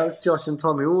 Yeah, that was Josh and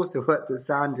Tommy. We also worked at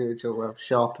Sandridge or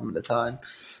Sharpham at the time.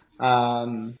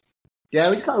 Yeah,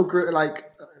 we just kind of grew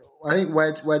like, I think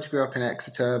Wedge grew up in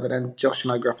Exeter, but then Josh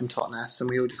and I grew up in Totnes, and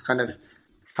we all just kind of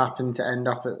happened to end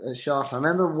up at Sharpham. I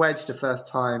remember Wedge the first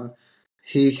time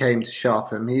he came to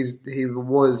Sharpham. He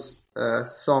was a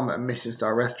som at a Michelin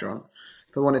star restaurant,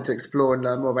 but wanted to explore and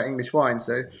learn more about English wine.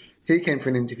 So he came for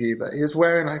an interview, but he was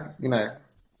wearing a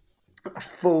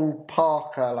full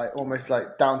parka, like almost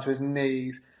like down to his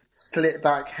knees, slit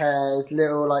back hairs,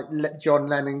 little like John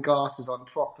Lennon glasses on,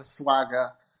 proper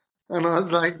swagger. And I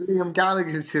was like, Liam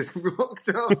Gallagher's just rocked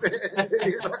up.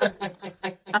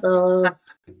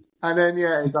 And then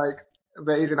it's like,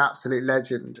 but he's an absolute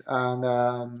legend.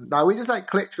 And we just like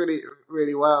clicked really,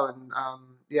 really well. And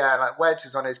like Wedge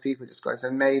was one of those people just got this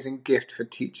amazing gift for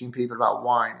teaching people about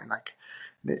wine and like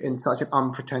in such an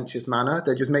unpretentious manner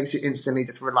that just makes you instantly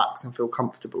just relax and feel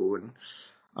comfortable. And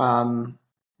and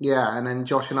then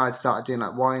Josh and I started doing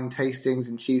like wine tastings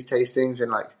and cheese tastings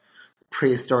and like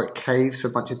prehistoric caves for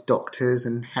a bunch of doctors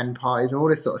and hen pies and all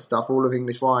this sort of stuff, all of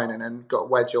English wine, and then got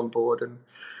Wedge on board and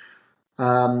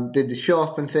did the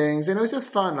shop and things, and it was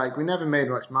just fun. Like, we never made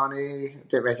much money,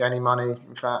 didn't make any money,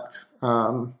 in fact.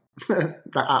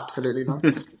 Absolutely not.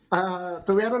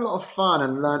 But we had a lot of fun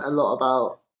and learned a lot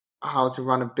about how to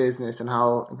run a business and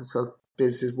how sort of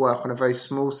businesses work on a very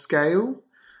small scale,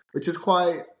 which is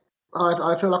quite,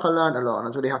 I feel like I learned a lot, and I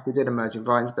was really happy we did Emerging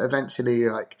Vines. But eventually,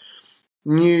 like,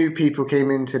 new people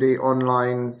came into the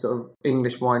online sort of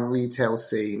English wine retail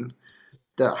scene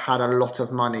that had a lot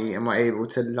of money and were able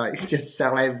to like just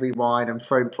sell every wine and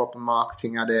throw proper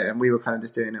marketing at it, and we were kind of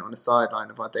just doing it on the sideline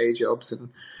of our day jobs. And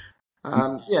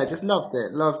just loved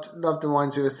it. Loved the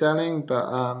wines we were selling,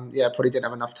 but probably didn't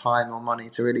have enough time or money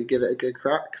to really give it a good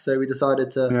crack. So we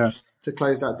decided to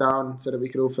close that down so that we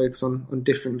could all focus on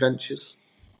different ventures.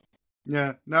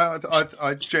 Yeah, no,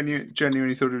 I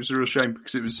genuinely thought it was a real shame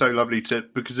because it was so lovely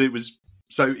because it was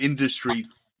so industry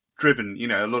driven. You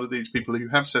know, a lot of these people who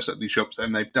have set up these shops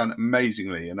and they've done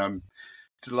amazingly, and I'm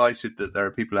delighted that there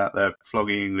are people out there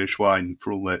flogging English wine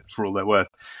for all their worth.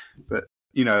 But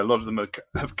you know, a lot of them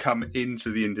have come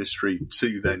into the industry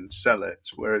to then sell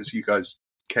it, whereas you guys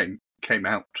came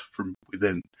out from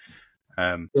within,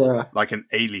 like an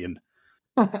alien.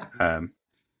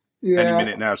 Any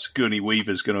minute now, Sigourney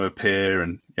Weaver's going to appear,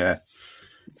 and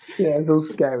it's all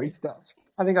scary stuff.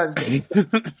 I think I've to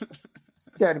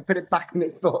put it back in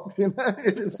its box. You know?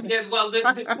 Yeah, well,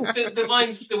 the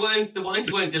wines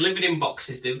weren't delivered in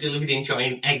boxes; they were delivered in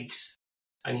giant eggs,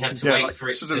 and you had to wait for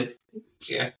it to.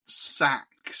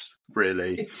 Sacks,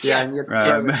 really. And you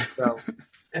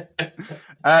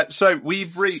so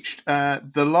we've reached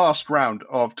the last round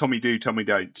of Tommy Do, Tommy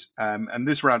Don't, and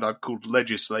this round I've called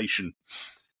legislation.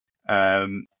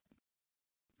 These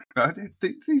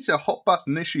are hot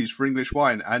button issues for English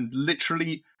wine, and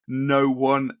literally no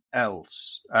one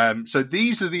else. So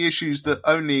these are the issues that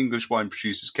only English wine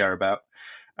producers care about.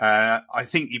 I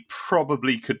think you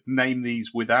probably could name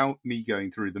these without me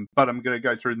going through them, but I'm going to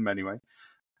go through them anyway.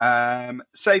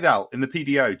 Save out in the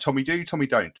PDO. Tommy Do, Tommy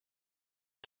Don't.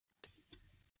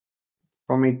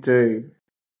 Tommy Do.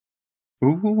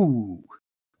 Ooh.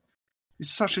 It's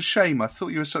such a shame. I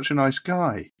thought you were such a nice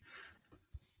guy.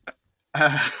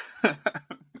 I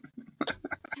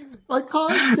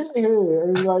can't sit here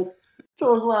and like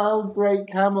talk about how great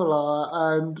Camel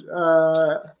are and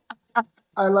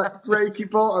I like break your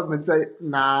bottom and say,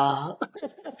 nah.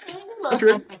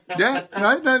 Yeah,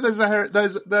 no.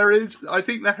 There is. I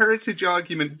think the heritage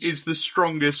argument is the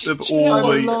strongest of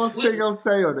all. The last thing I'll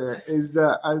say on it is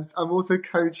that as I'm also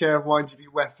co-chair of WineGP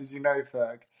West, as you know,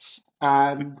 Ferg,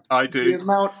 and I do.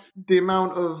 The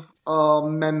amount of our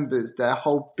members, their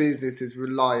whole business is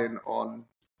reliant on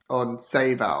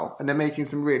Save Out, and they're making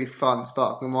some really fun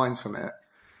sparkling wines from it.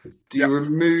 Do you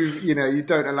remove, you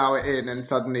don't allow it in, and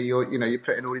suddenly you're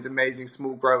putting all these amazing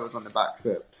small growers on the back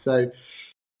foot. So,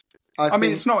 I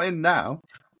mean, it's not in now.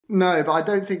 No, but I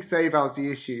don't think save al's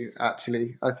the issue.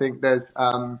 Actually, I think there's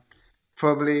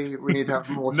probably we need to have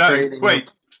more training.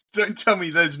 Wait. Don't tell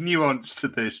me there's nuance to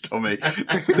this, Tommy. I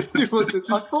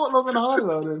thought long and hard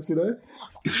about this,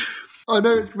 I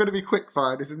know it's going to be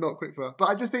quickfire. This is not quickfire. But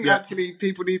I just think actually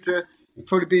people need to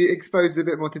probably be exposed a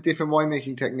bit more to different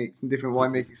winemaking techniques and different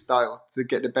winemaking styles to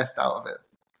get the best out of it.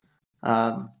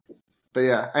 But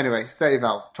yeah, anyway, save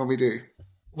out. Tommy do.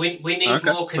 We need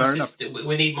more consistent.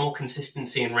 We need more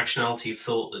consistency and rationality of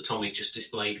thought that Tommy's just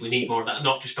displayed. We need more of that,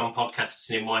 not just on podcasts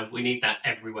and in wine. We need that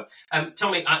everywhere.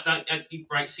 Tommy,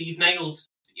 right? So you've nailed,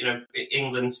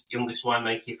 England's youngest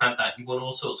winemaker. You've had that. You've won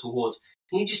all sorts of awards.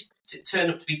 Can you just turn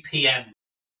up to be PM?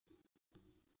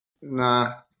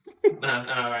 Nah. No,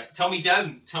 all right. Tommy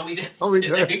don't. Tommy don't.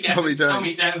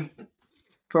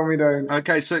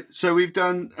 Okay, so we've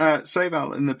done Save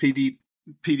Al in the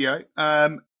PDO.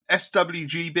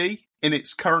 SWGB in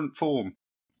its current form.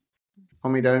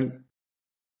 Tommy don't.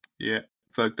 Yeah,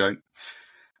 Ferg don't.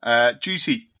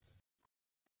 Juicy.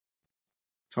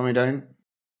 Tommy don't.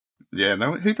 Yeah,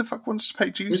 no. Who the fuck wants to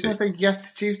pay Juicy? Who's going to say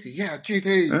yes to Juicy? Yeah,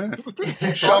 Juicy.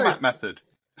 Charmat method.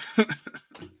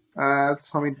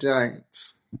 Tommy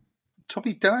don't.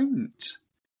 Tommy don't.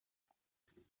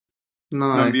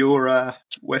 No. None of your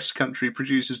West Country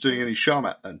producers doing any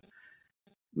Charmat then?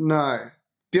 No.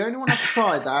 The only one I've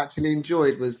tried that I actually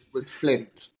enjoyed was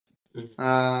Flint.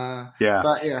 Yeah.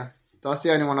 But yeah, that's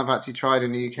the only one I've actually tried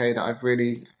in the UK that I've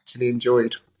really actually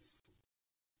enjoyed.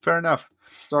 Fair enough.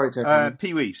 Sorry, Tommy.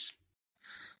 Pee-wees.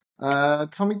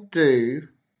 Tommy do.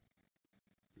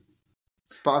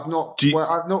 But I've not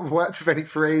worked with any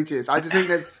for ages. I just think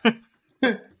there's...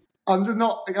 I'm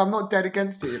not dead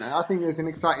against it, I think there's an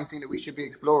exciting thing that we should be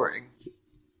exploring.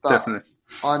 But definitely.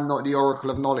 I'm not the oracle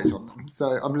of knowledge on them, so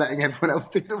I'm letting everyone else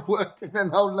do the work and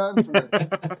then I'll learn from it.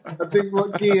 I think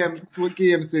what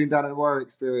Guillaume's doing down at the Warrior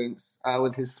Experience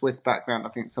with his Swiss background, I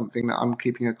think it's something that I'm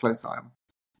keeping a close eye on.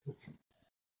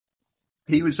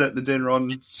 He was at the dinner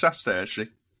on Saturday, actually.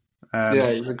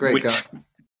 Yeah, he's a great guy.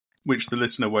 Which the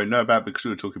listener won't know about because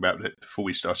we were talking about it before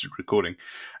we started recording.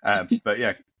 But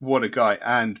yeah, what a guy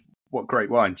and what great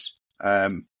wines.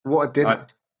 What a dinner.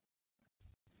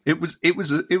 It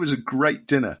was a great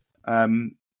dinner.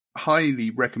 Highly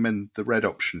recommend the red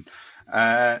option.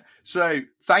 So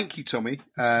thank you, Tommy.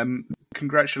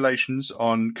 Congratulations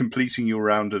on completing your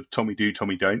round of Tommy Do,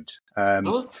 Tommy Don't. That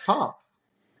was tough.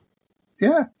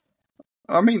 Yeah.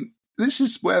 I mean, this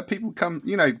is where people come,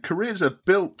 careers are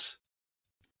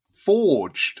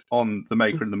forged on the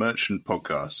Maker and the Merchant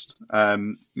podcast.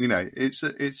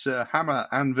 It's a hammer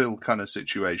anvil kind of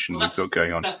situation we've got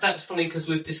going on. That's funny because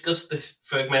we've discussed this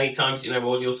for many times.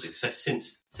 All your success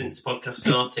since the podcast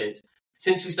started.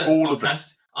 Since we started the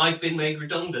podcast, I've been made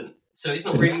redundant, so it's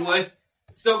not really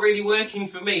It's not really working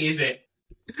for me, is it?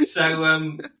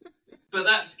 So, but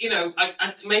that's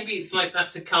I maybe it's like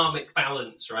that's a karmic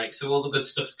balance, right? So all the good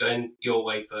stuff's going your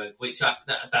way, Ferg, which that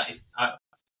is.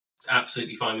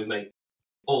 Absolutely fine with me.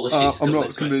 All the shit's I'm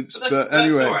not convinced, but that's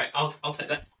anyway, all right. I'll take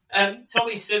that.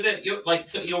 Tommy, so that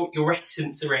your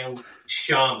reticence around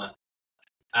Sharma,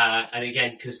 and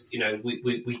again, because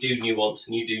we do nuance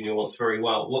and you do nuance very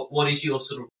well. What is your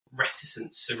sort of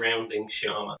reticence surrounding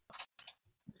Sharma?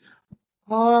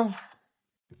 I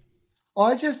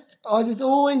just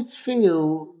always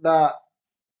feel that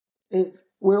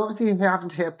we're obviously having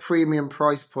to hit a premium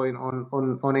price point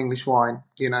on English wine,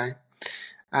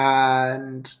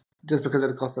 and just because of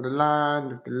the cost of the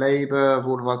land, of the labour, of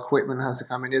all of our equipment has to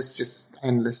come in, it's just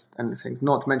endless things.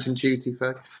 Not to mention duty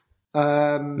for.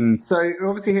 So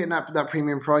obviously hitting that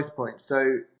premium price point.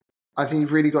 So I think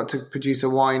you've really got to produce a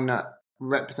wine that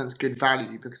represents good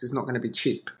value because it's not going to be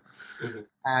cheap. Mm-hmm.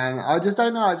 And I just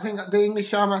don't know. I think the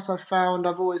English Charmats I've found,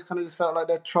 I've always kind of just felt like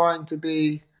they're trying to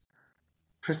be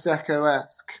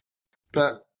Prosecco-esque,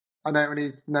 but I don't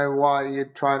really know why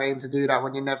you'd try and aim to do that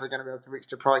when you're never going to be able to reach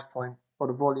the price point or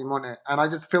the volume on it. And I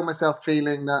just feel myself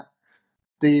feeling that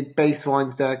the base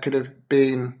wines there could have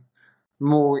been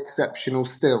more exceptional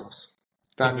stills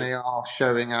than they are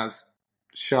showing as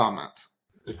Charmat.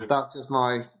 That's just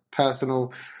my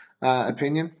personal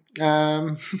opinion.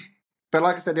 But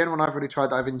like I said, the only one I've really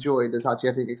tried that I've enjoyed that's actually,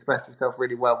 I think, expressed itself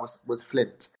really well was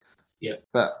Flint. Yeah.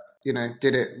 But,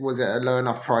 was it a low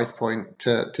enough price point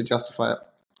to justify it?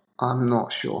 I'm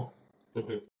not sure.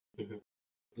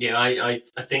 Yeah, I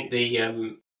think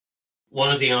the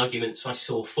one of the arguments I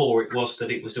saw for it was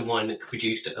that it was a wine that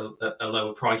produced at a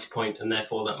lower price point, and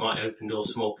therefore that might open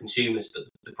doors for more consumers. But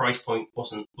the price point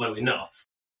wasn't low enough,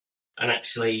 And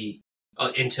actually,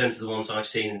 in terms of the ones I've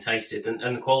seen and tasted,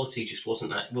 and the quality just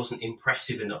wasn't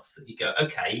impressive enough that you go,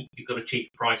 okay, you've got a cheaper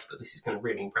price, but this is going to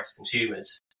really impress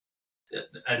consumers.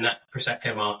 And that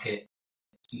Prosecco market,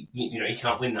 you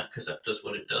can't win that because that does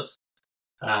what it does.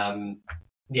 I'm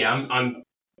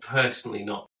personally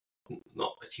not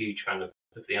a huge fan of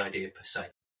the idea per se.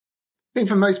 I think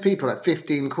for most people, at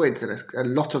 15 quid, so there's a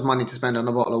lot of money to spend on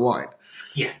a bottle of wine.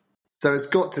 Yeah. So it's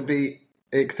got to be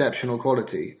exceptional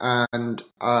quality, and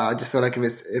I just feel like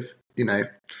if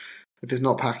it's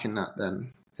not packing that,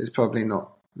 then it's probably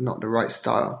not the right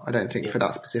style. I don't think for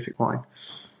that specific wine.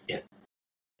 Yeah,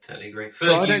 totally agree.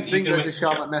 I don't drink loads of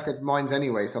Charmat method wines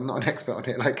anyway, so I'm not an expert on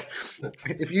it. Like,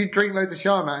 if you drink loads of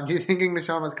Charmat and you think English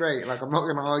Charmat's great, like, I'm not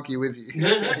going to argue with you.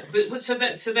 No. But so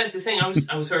that's the thing.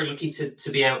 I was very lucky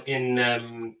to be out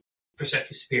in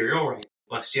Prosecco Superiore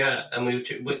last year, and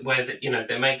where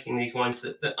they're making these wines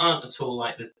that aren't at all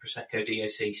like the Prosecco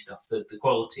DOC stuff. The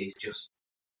quality is just,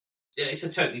 it's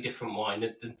a totally different wine.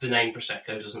 The name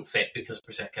Prosecco doesn't fit because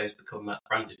Prosecco's become that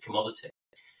branded commodity.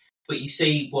 But you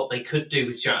see what they could do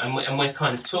with Charmat, and we're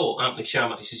kind of taught, aren't we?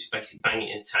 Charmat is just basically bang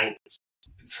it in a tank,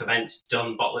 ferments,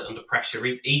 done, bottle it under pressure,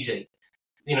 easy.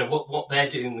 What they're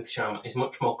doing with Charmat is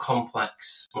much more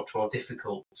complex, much more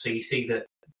difficult. So you see that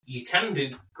you can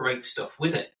do great stuff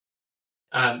with it.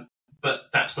 But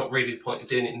that's not really the point of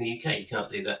doing it in the UK. You can't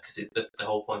do that because the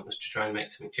whole point was to try and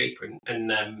make something cheaper.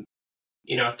 And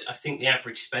I think the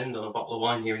average spend on a bottle of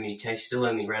wine here in the UK is still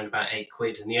only around about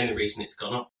 £8, and the only reason it's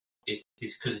gone up is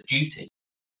because of duty.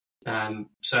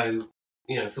 So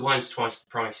if the wine's twice the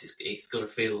price, it's got to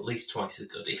feel at least twice as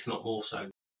good, if not more so.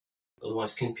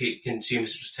 Otherwise,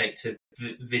 consumers just take to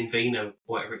Vinvino,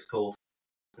 whatever it's called,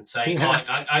 and say,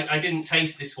 I didn't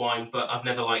taste this wine, but I've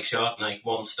never liked Chardonnay,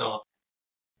 1 star.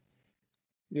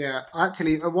 Yeah,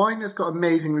 actually, a wine that's got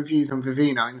amazing reviews on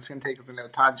Vivino, I'm just going to take us a little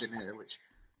tangent here, which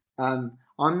I'm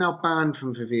now banned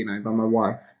from Vivino by my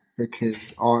wife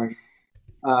because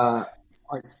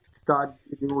I started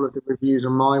reading all of the reviews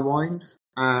on my wines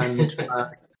and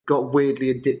got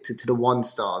weirdly addicted to the 1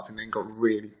 stars and then got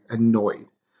really annoyed.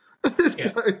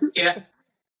 Yeah.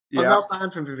 I'm now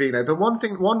banned from Vivino. But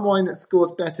one wine that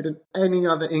scores better than any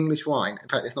other English wine, in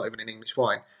fact, it's not even an English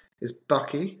wine, is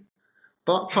Bucky.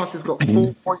 Buckfast has got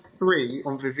 4.3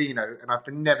 on Vivino, and I've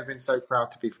never been so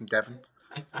proud to be from Devon.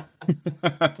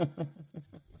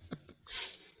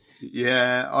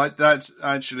 Yeah, that's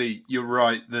actually, you're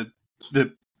right.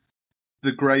 The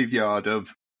graveyard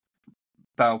of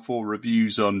Balfour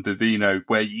reviews on Vivino,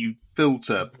 where you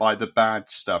filter by the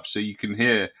bad stuff, so you can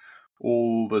hear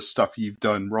all the stuff you've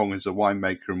done wrong as a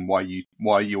winemaker and why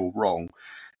you're wrong.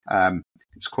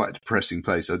 It's quite a depressing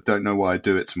place. I don't know why I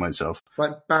do it to myself.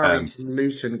 Like Barry from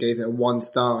Luton gave it a 1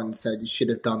 star and said you should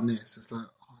have done this. It's like,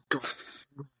 oh god.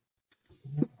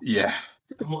 Yeah.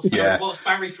 What's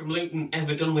Barry from Luton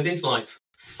ever done with his life?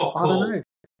 Fuck all. I don't know.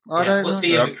 I don't What's know.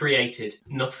 he ever created?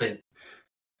 Nothing.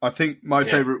 I think my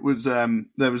favourite was there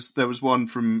was one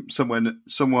from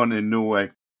someone in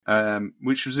Norway,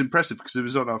 which was impressive because it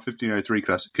was on our 1503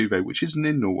 Classic Cuvée, which isn't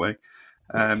in Norway,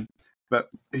 but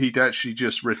he'd actually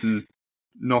just written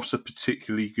not a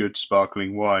particularly good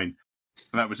sparkling wine,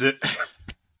 and that was it.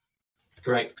 It's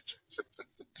great.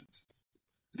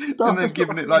 And then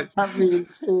giving it like have me in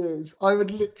tears. I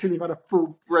would literally have had a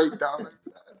full breakdown.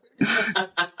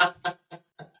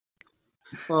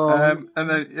 And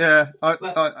then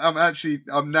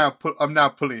I'm now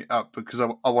pulling it up because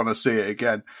I want to see it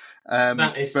again.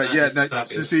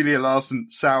 Cecilia Larson,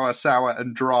 sour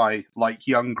and dry like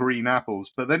young green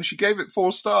apples. But then she gave it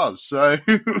 4 stars. So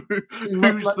who's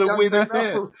the winner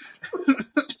here?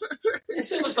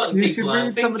 It's almost like you should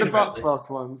read some of the Buckfast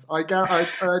ones. I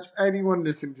urge anyone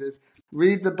listening to this,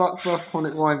 read the Buckfast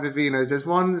tonic wine Vivinos. There's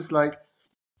one that's like,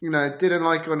 didn't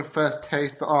like it on the first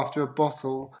taste, but after a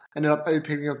bottle, ended up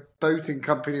opening a boating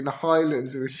company in the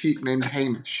Highlands with a sheep named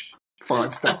Hamish.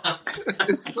 5 stars.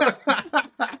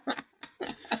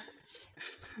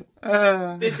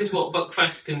 This is what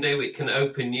Buckfast can do. It can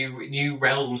open new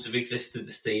realms of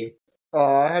existence to you.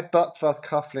 Oh, I had Buckfast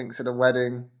cufflinks at a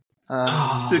wedding.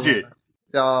 Did you?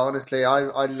 Yeah, honestly,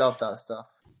 I love that stuff.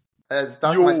 That's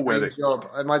Your my wedding. dream job.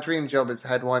 My dream job is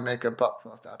head winemaker at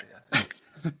Buckfast Abbey, I think.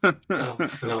 Oh,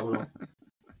 phenomenal.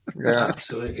 Yeah.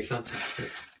 Absolutely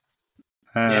fantastic.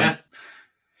 Yeah.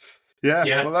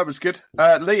 Well, that was good.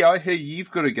 Lee, I hear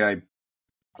you've got a game.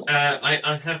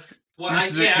 I have. Well,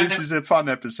 this is a fun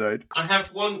episode. I have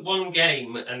one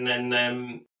game, and then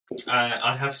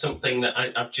I have something that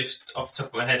I've just off the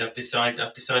top of my head. I've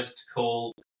decided to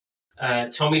call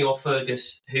Tommy or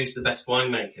Fergus, who's the best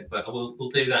winemaker. But we'll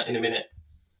do that in a minute.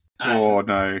 Oh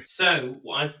no! So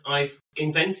I've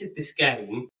invented this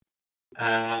game,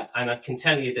 and I can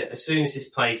tell you that as soon as this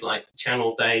plays like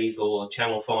Channel Dave or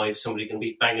Channel 5, somebody's going to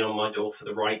be banging on my door for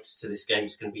the rights to this game.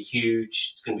 It's going to be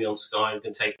huge. It's going to be on Sky. I'm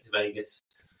going to take it to Vegas.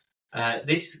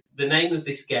 The name of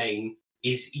this game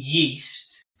is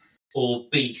Yeast or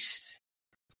Beast,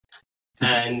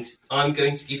 and I'm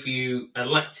going to give you a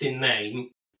Latin name,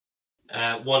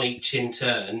 one each in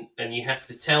turn, and you have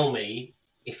to tell me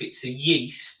if it's a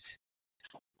yeast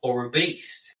or a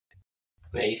beast.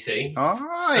 There you see.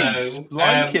 Nice. So,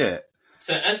 it.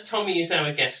 So as Tommy is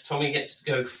our guest, Tommy gets to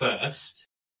go first.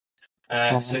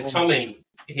 So Tommy,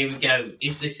 here we go.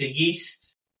 Is this a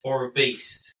yeast or a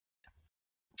beast?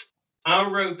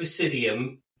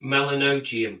 Arobasidium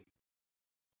melanogium.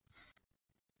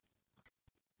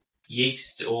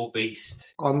 Yeast or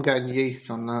beast? I'm going yeast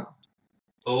on that.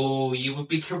 Oh, you would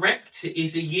be correct. It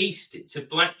is a yeast. It's a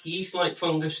black yeast-like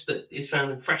fungus that is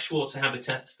found in freshwater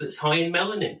habitats that's high in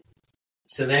melanin.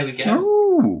 So there we go.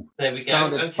 Ooh. There we go.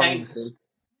 Sounded Okay. fungusy.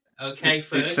 Okay,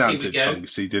 Ferg, It sounded here we go.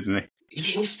 fungusy, didn't it?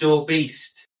 Yeast or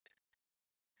beast?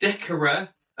 Decora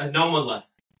anomala.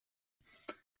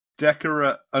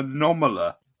 Decora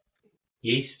anomala.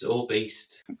 Yeast or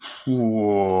beast?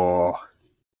 Whoa.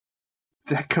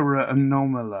 Decora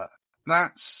anomala.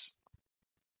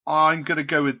 I'm going to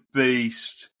go with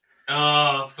beast.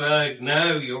 Oh, Ferg,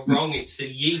 no, you're wrong. It's a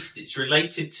yeast. It's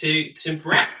related to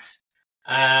Brett.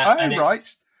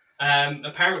 Right.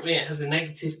 Apparently, it has a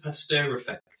negative Pasteur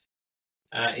effect.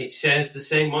 It shares the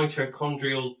same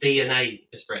mitochondrial DNA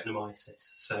as Brettanomyces.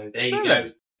 So there you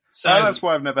go. So that's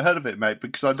why I've never heard of it, mate,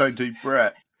 because I don't do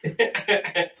Brett.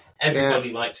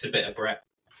 Everybody likes a bit of Brett.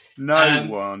 No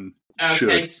one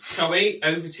Okay, should. Tommy,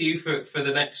 over to you for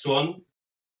the next one.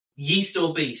 Yeast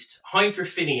or beast?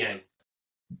 Hydrophiniae.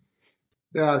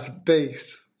 Yeah, it's a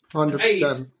beast.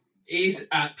 100%. He's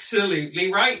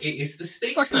absolutely right. It is the sea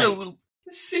It's snake. like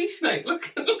The sea snake.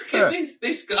 Look at this.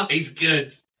 This guy's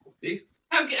good.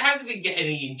 How did he get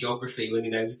any in geography when he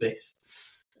knows this?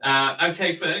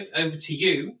 Okay, Ferg, over to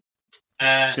you.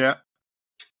 Yeah.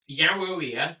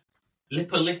 Yarrowia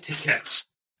lipolytica.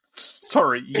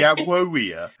 Sorry,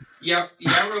 Yawoia.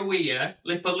 Yarrowia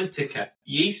lipolytica.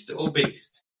 Yeast or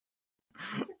beast?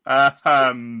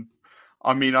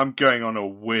 I mean, I'm going on a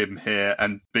whim here,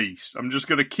 and beast. I'm just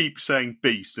going to keep saying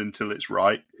beast until it's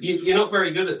right. You're not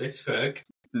very good at this, Ferg.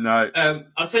 No.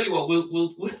 I'll tell you what.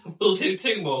 We'll do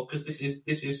two more because this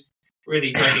is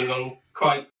really dragging on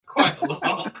quite a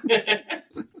lot.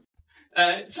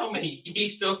 Tommy,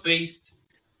 yeast or beast?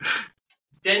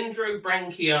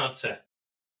 Dendrobranchiata.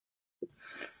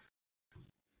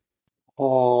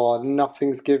 Oh,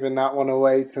 nothing's giving that one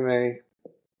away to me.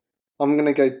 I'm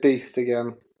going to go beast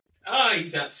again. Oh,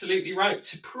 he's absolutely right.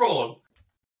 It's a prawn.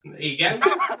 There you go.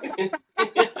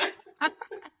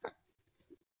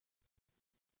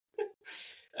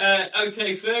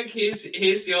 Okay, Ferg,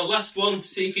 here's your last one to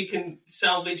see if you can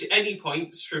salvage any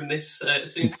points from this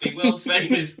soon-to-be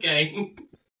world-famous game.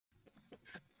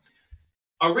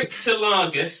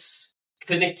 Oryctolagus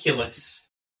caniculus.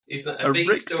 Is that a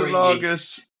beast or a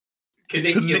yeast?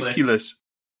 Caniculus.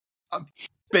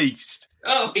 Beast.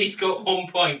 Oh, he's got 1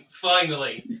 point,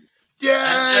 finally.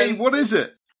 Yay! What is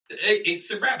it?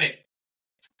 It's a rabbit.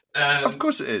 Of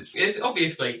course it is. Yes,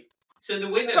 obviously. So the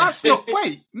winner... That's not...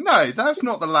 Wait, no, that's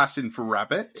not the Latin for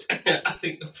rabbit. I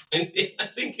think you'll find it. I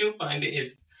think you'll find it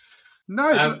is.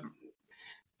 No,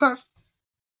 that's...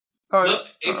 Look,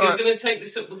 if you're going to take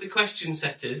this up with the question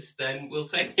setters, then we'll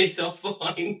take this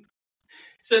offline.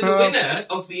 So the winner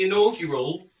of the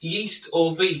inaugural Yeast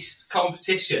or Beast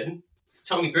competition,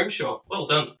 Tommy Grimshaw. Well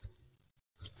done.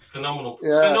 Phenomenal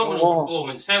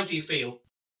performance. How do you feel?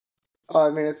 I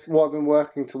mean, it's what I've been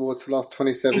working towards for the last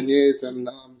 27 years, and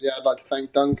I'd like to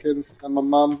thank Duncan and my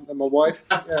mum and my wife.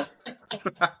 Yeah.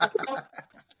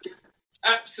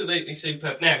 Absolutely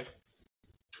superb. Now,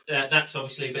 that's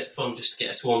obviously a bit of fun just to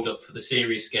get us warmed up for the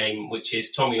serious game, which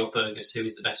is Tommy or Fergus, who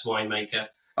is the best winemaker.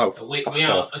 We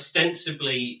are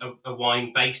ostensibly a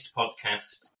wine-based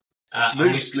podcast.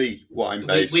 Loosely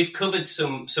wine-based. We've covered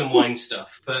some wine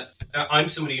stuff, but I'm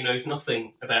somebody who knows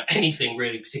nothing about anything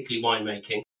really, particularly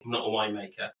winemaking. I'm not a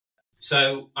winemaker.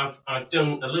 So I've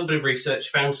done a little bit of research,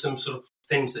 found some sort of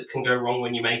things that can go wrong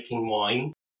when you're making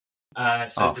wine.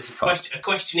 There's a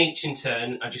question each in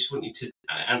turn. I just want you to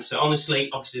answer honestly.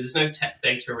 Obviously, there's no tech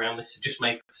data around this, so just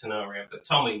make up a scenario. But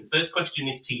Tommy, the first question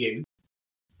is to you.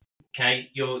 Okay,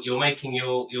 you're making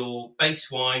your base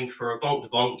wine for a Blanc de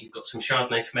Blanc. You've got some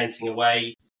Chardonnay fermenting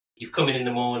away. You've come in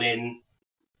the morning.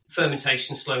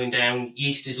 Fermentation slowing down.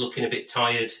 Yeast is looking a bit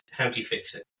tired. How do you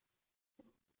fix it?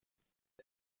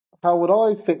 how would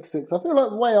I fix it? 'Cause I feel like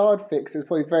the way I'd fix it is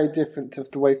probably very different to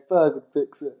the way Ferg would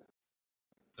fix it.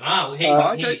 I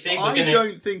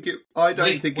don't think it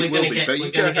will be. But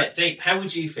we're going to get deep. How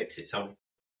would you fix it, Tommy?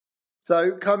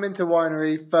 So, come into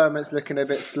winery, ferment's looking a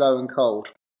bit slow and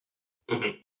cold.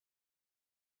 Mm-hmm.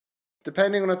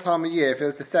 Depending on the time of year, if it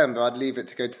was December, I'd leave it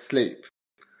to go to sleep.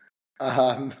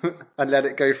 And let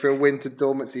it go through a winter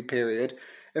dormancy period.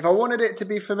 If I wanted it to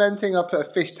be fermenting, I'd put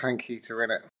a fish tank heater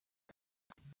in it.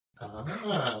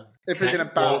 If it's in a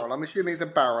barrel, I'm assuming it's a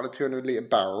barrel, a 200-litre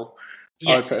barrel.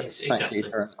 Yes, I'd put a fish tank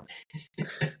heater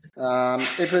in.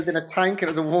 If it was in a tank and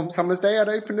it was a warm summer's day, I'd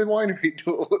open the winery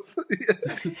doors.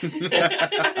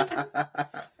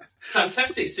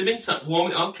 Fantastic, some insight.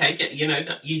 Warm. Okay,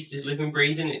 that yeast is living,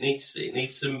 breathing. It needs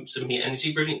some heat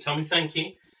energy. Brilliant, Tommy. Thank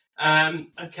you.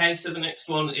 Okay, so the next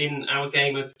one in our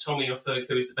game of Tommy or Ferg,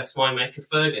 who is the best winemaker,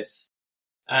 Fergus.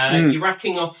 You're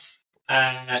racking off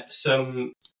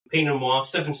some Pinot Noir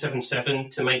 777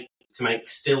 to make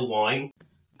still wine,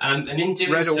 and in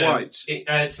doing red or so, white?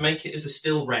 To make it as a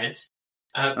still red.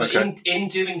 But in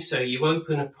doing so, you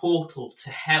open a portal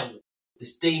to hell.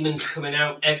 There's demons coming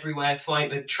out everywhere, flying.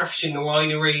 They're trashing the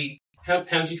winery. How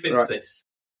do you fix this?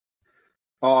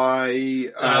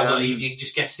 You're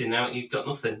just guessing now. You've got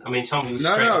nothing. I mean, Tommy was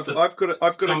I've got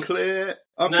a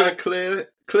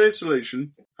clear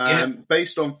solution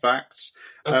based on facts.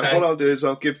 Okay. What I'll do is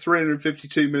I'll give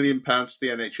 £352 million to the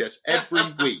NHS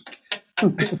every week.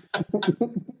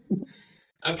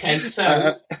 Okay,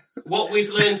 so what we've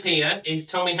learned here is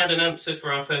Tommy had an answer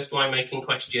for our first winemaking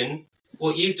question.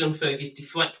 What you've done, Ferg, is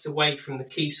deflect away from the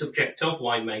key subject of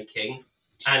winemaking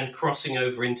and crossing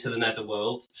over into the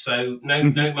netherworld. So no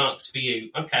marks for you.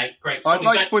 Okay, great. I'd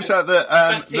like to point out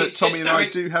that Tommy and I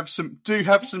do have some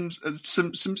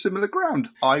similar ground.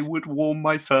 I would warm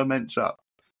my ferments up.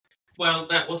 Well,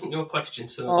 that wasn't your question,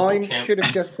 so that doesn't count. I should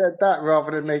have just said that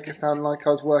rather than make it sound like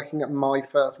I was working at my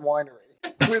first winery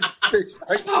with fish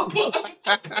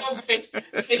tank.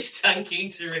 Fish tank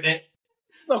heater in it.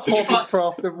 The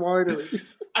hobbycraft of wineries.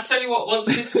 I tell you what,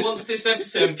 once this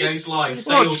episode goes live,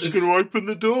 I'm just going to open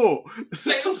the door.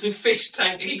 Sales of fish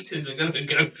tank heaters are going to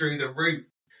go through the roof,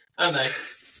 aren't they?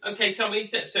 Okay, Tommy,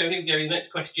 so here we go.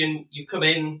 Next question. You've come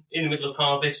in the middle of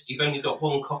harvest. You've only got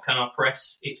one cockar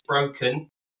press. It's broken.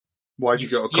 Why have you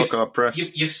got a cockar press?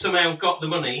 You've somehow got the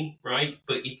money, right?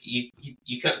 But you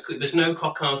can't, there's no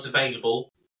cockars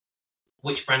available.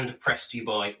 Which brand of press do you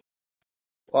buy?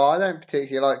 Well, I don't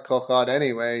particularly like cockard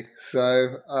anyway,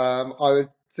 so I would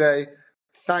say,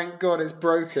 thank God it's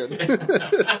broken.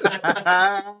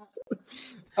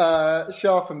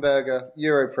 Scharfenberger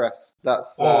Europress.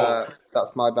 That's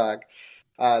my bag.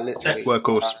 Literally,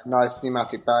 workhorse. Nice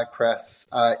pneumatic bag press.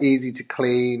 Easy to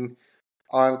clean.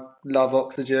 I love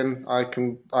oxygen. I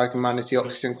can manage the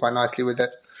oxygen quite nicely with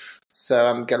it.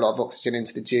 So get a lot of oxygen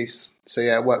into the juice. So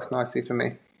yeah, it works nicely for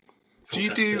me. Do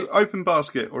you do open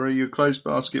basket or are you a closed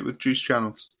basket with juice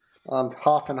channels?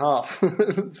 Half and half.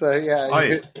 So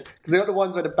yeah, because they've got the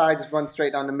ones where the bag just runs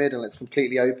straight down the middle and it's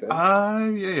completely open. Oh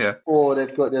yeah. Or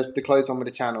they've got the closed one with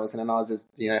the channels, and then ours is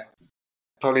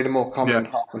probably the more common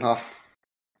half and half.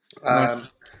 Nice.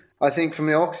 I think from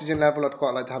the oxygen level, I'd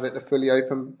quite like to have it the fully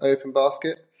open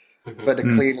basket, but the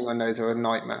cleaning on those are a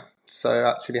nightmare. So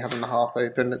actually having the half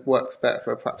open, it works better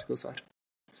for a practical side.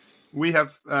 We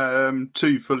have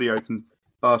 2 fully open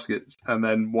baskets and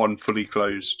then 1 fully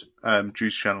closed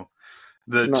juice channel.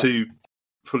 The 2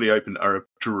 fully open are a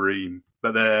dream,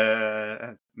 but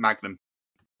they're Magnum,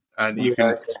 and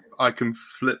I can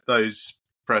flip those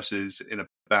presses in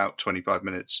about 25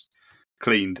 minutes,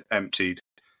 cleaned, emptied,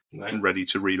 and ready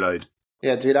to reload.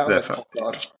 Yeah, do that with a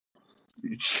cockard.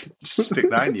 Stick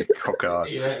that in your cockard.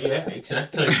 Yeah,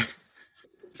 exactly.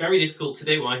 Very difficult to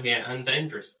do, I hear, and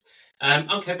dangerous.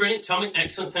 Okay, brilliant. Tommy,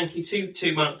 excellent. Thank you.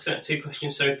 2 marks out, 2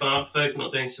 questions so far. Ferg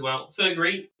not doing so well. Ferg,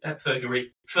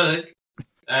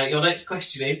 your next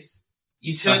question is,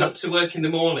 you turn up to work in the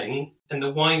morning and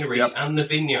the winery and the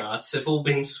vineyards have all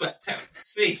been swept out to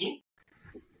sea.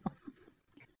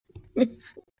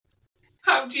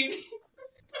 How do you...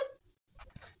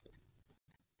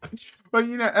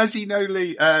 Well, as you know,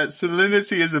 Lee,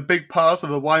 salinity is a big part of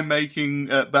the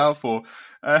winemaking at Balfour.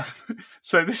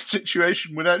 So this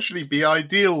situation would actually be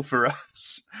ideal for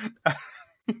us.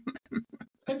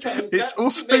 Okay, it's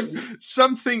also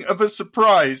something of a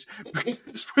surprise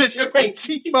because we're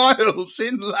 20 miles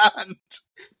inland.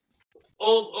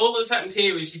 All that's happened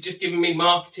here is you've just given me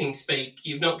marketing speak.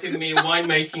 You've not given me a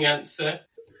winemaking answer.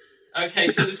 Okay,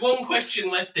 so there's 1 question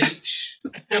left each,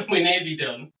 and we're nearly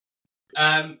done.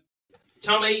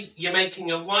 Tommy, you're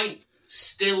making a white,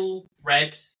 still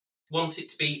red. Want it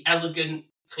to be elegant,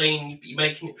 clean. You're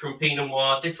making it from Pinot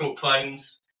Noir, different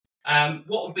clones.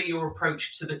 What would be your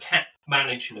approach to the cap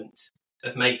management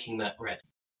of making that red?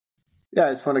 Yeah,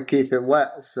 I just want to keep it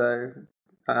wet, so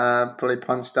probably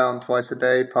punch down twice a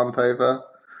day, pump over,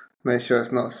 make sure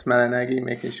it's not smelling eggy,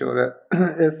 making sure that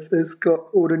if it's got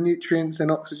all the nutrients and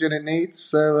oxygen it needs.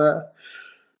 So,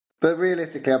 but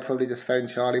realistically, I'd probably just phone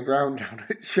Charlie Brown down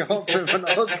at Sharpen and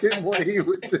ask him what he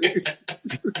would do.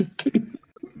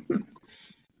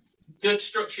 Good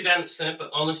structured answer,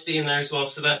 but honesty in there as well.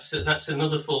 So that's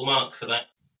another full mark for that.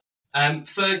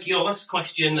 Ferg, your last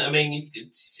question. I mean,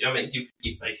 you've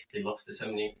basically lost this,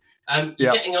 haven't you?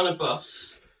 You're getting on a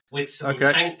bus with some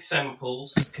tank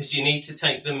samples because you need to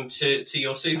take them to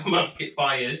your supermarket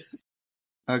buyers.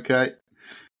 Okay.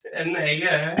 And they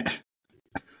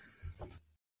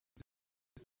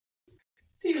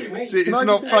See, it's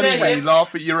not funny when you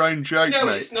laugh at your own joke, no,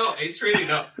 mate. It's not. It's really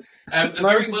not.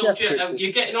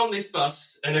 You're getting on this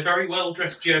bus, and a very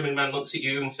well-dressed German man looks at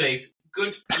you and says,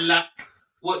 "Good luck."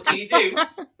 What do you do?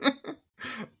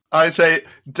 I say,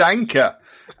 "Danke,"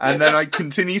 and then I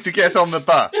continue to get on the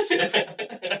bus.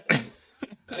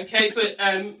 Okay, but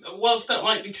whilst that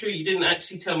might be true, you didn't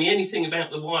actually tell me anything about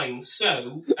the wine.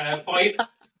 So, by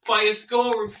a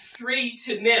score of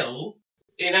 3-0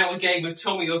 in our game of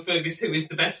Tommy or Fergus, who is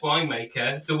the best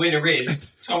winemaker, the winner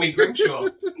is Tommy Grimshaw.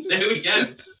 There we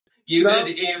go. You heard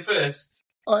it here first.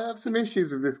 I have some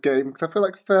issues with this game because I feel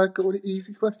like Ferg got all the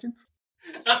easy questions.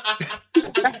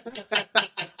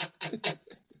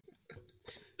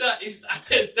 That is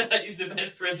the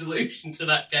best resolution to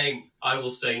that game. I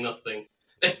will say nothing.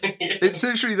 It's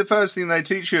literally the first thing they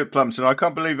teach you at Plumpton. I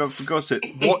can't believe I forgot it.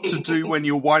 What to do when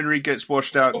your winery gets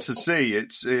washed out to sea.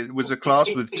 It was a class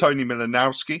with Tony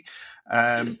Milanowski.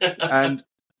 I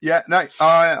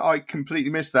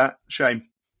completely missed that. Shame.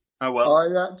 Oh, well. I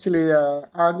actually,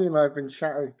 Andy and I have been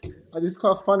chatting. This is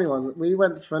quite a funny one. We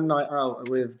went for a night out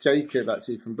with Jacob,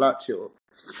 actually, from Blackshaw.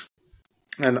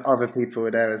 And other people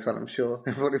were there as well, I'm sure.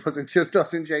 It wasn't just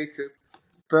us and Jacob.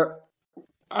 But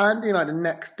Andy and I, the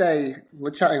next day,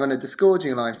 were chatting on a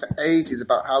disgorging line for ages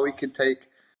about how we could take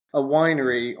a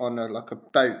winery on a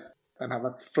boat and have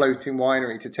a floating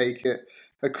winery to take it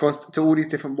across to all these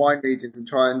different wine regions and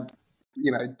try and,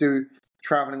 do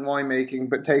travelling winemaking,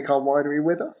 but take our winery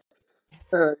with us.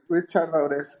 We were chatting about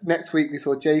this. Next week, we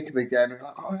saw Jacob again. We were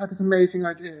like, I had this amazing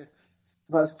idea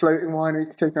about this floating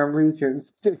winery to take down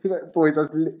regions. Like, boys, I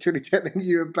was literally telling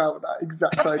you about that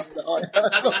exact idea that I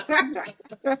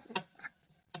had.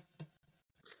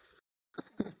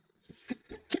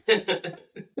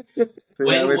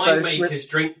 When winemakers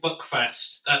drink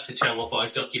Buckfast, that's a Channel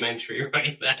 5 documentary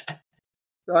right there.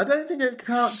 I don't think it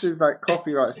counts as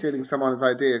copyright stealing someone's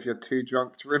idea if you're too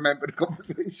drunk to remember the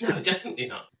conversation. No, definitely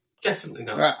not. Definitely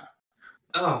not.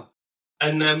 Oh,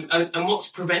 and what's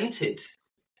prevented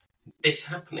this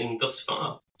happening thus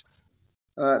far?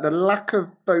 The lack of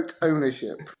boat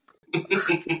ownership.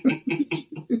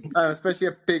 Especially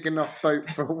a big enough boat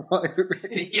for a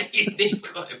winery. Yeah,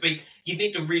 you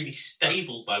need a really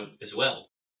stable boat as well.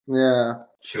 Yeah.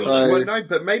 Sure. Well, no,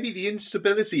 but maybe the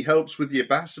instability helps with your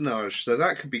bassinage, so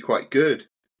that could be quite good.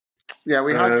 Yeah,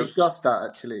 we had discussed that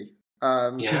actually.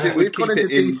 Because it would keep it in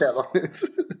detail on it.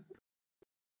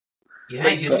 Yeah,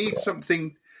 you need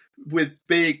something with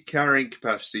big carrying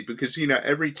capacity because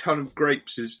every ton of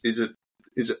grapes is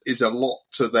a lot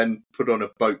to then put on a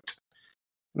boat.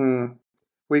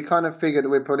 We kind of figured that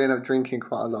we'd probably end up drinking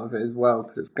quite a lot of it as well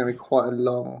because it's going to be quite a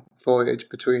long voyage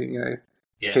between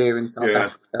here in South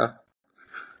Africa.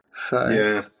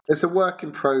 So it's a work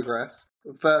in progress.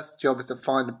 The first job is to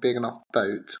find a big enough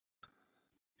boat.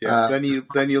 Yeah, then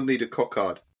you'll need a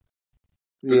cockard.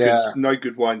 Because no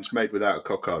good wine's made without a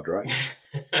cockard, right?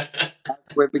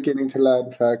 We're beginning to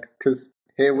learn, Ferg, because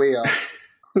here we are.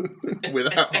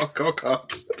 Without our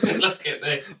cockards. Look at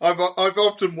this. I've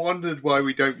often wondered why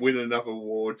we don't win enough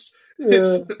awards.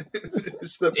 Yeah.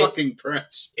 It's the fucking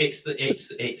press. It's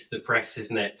the press,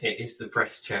 isn't it? It is the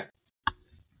press chat.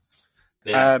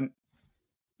 Yeah.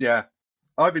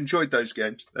 I've enjoyed those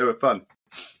games. They were fun.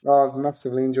 Oh, I've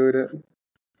massively enjoyed it.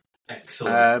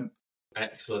 Excellent.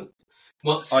 Excellent.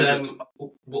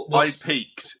 I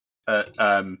peaked at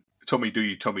Tommy do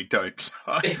you, Tommy don't.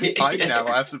 I'm now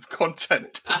out of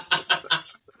content.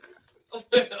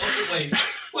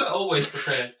 We're always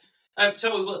prepared.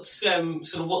 So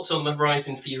what's on the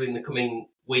horizon for you in the coming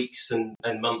weeks and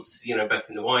months? Both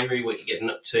in the winery, what you're getting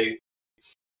up to.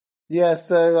 Yeah,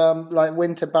 so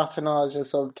winter batonnage,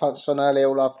 as I touched on earlier,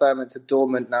 all our ferments are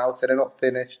dormant now, so they're not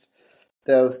finished.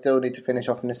 They'll still need to finish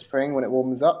off in the spring when it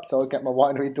warms up, so I'll get my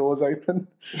winery doors open.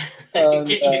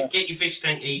 Get your fish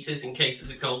tank heaters in case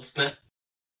there's a cold snap.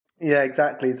 Yeah,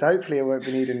 exactly. So hopefully I won't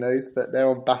be needing those, but they're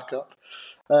on backup.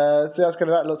 So that's kind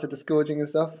of that. Lots of disgorging and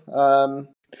stuff.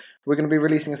 We're going to be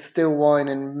releasing a still wine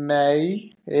in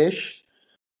May-ish.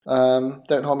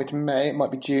 Don't hold me to May. It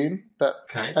might be June, but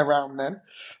around then.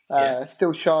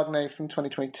 Still Chardonnay from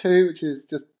 2022, which is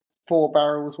just 4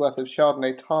 barrels worth of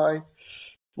Chardonnay Thai,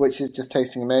 which is just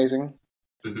tasting amazing.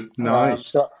 Mm-hmm.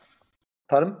 Nice.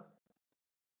 Pardon?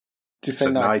 Did you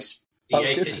say nice?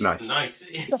 It's nice. I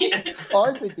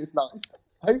think it's nice.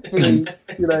 Hopefully,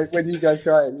 when you guys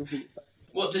try it, you'll think it's nice.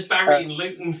 What does Barry and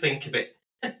Luton think of it?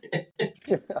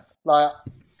 I'm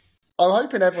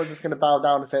hoping everyone's just going to bow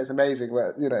down and say it's amazing,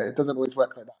 but it doesn't always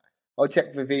work like that. I'll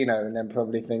check Vivino and then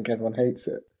probably think everyone hates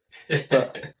it.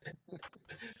 But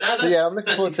I'm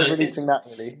looking forward to releasing that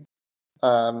really.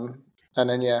 And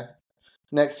then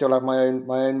next year I'll have my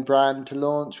own brand to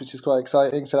launch, which is quite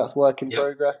exciting. So that's work in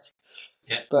progress.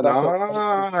 Yeah, but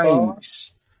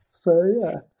nice.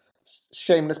 So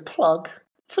shameless plug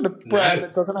for the brand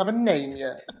that doesn't have a name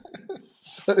yet.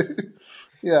 So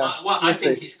I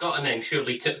think it's got a name.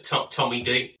 Surely, Tommy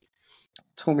D.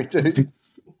 Tommy D.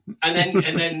 And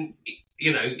then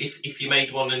if you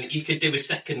made one, and you could do a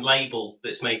second label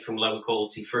that's made from lower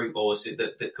quality fruit, or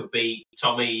that could be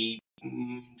Tommy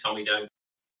Don't.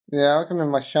 Yeah, I can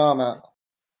remember my charm out.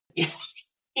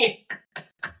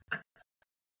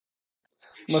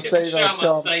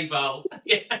 Save-al.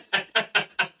 Yeah.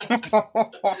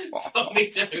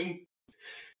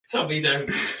 Tommy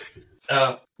Don't.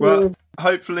 Well,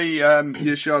 hopefully your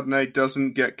Chardonnay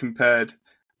doesn't get compared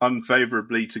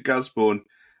unfavourably to Gusbourne,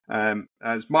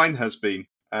 as mine has been.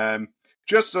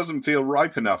 Just doesn't feel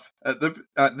ripe enough. At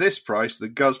this price, the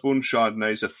Gusbourne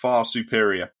Chardonnays are far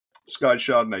superior. Sky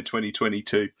Chardonnay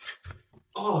 2022.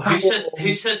 Oh,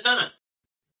 who said that?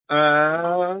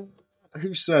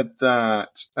 Who said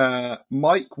that?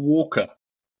 Mike Walker.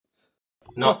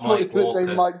 Not Mike Walker. I thought you were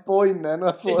saying Mike Boyne then.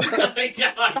 I thought.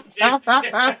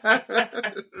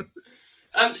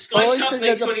 Sky I think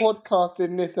there's a podcast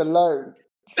in this alone.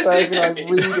 Ferg and I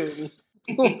reading.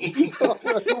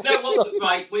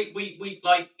 Right. We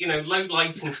low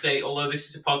lighting state. Although this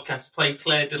is a podcast, play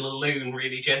Claire de la Lune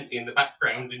really gently in the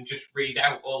background and just read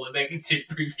out all the negative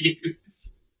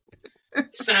reviews.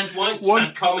 Sad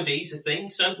comedy's a thing.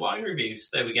 Sad wine reviews.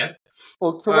 There we go.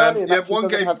 Well, Corellian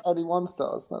doesn't have only 1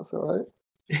 stars. That's all right.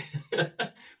 This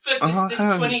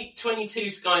 2022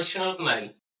 Sky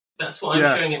Chardonnay. That's what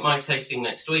I'm showing at my tasting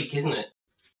next week, isn't it?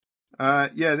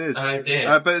 Yeah, it is. Oh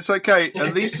dear. But it's okay.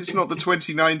 At least it's not the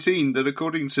 2019 that,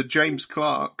 according to James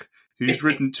Clark, who's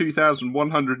written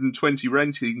 2,120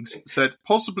 ratings, said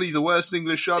possibly the worst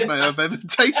English Chardonnay I've ever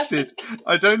tasted.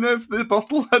 I don't know if the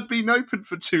bottle had been open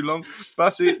for too long,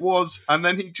 but it was. And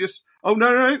then he just,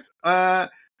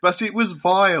 but it was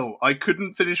vile. I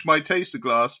couldn't finish my taster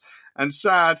glass, and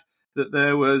sad that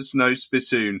there was no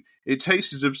spittoon. It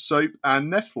tasted of soap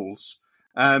and nettles.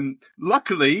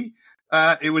 Luckily,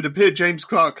 it would appear James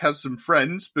Clark has some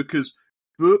friends, because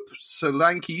Boop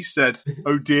Solanke said,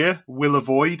 "Oh dear, will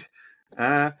avoid."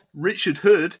 Richard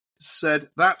Hood said,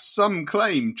 "That's some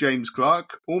claim, James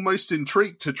Clark. Almost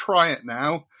intrigued to try it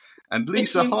now." And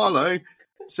Lisa Harlow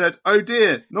said, "Oh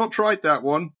dear, not tried that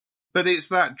one. But it's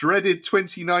that dreaded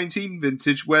 2019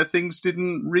 vintage where things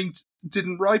didn't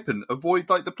ripen. Avoid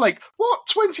like the plague." What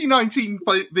 2019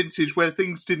 vintage where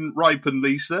things didn't ripen,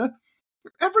 Lisa?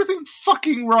 Everything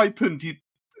fucking ripened.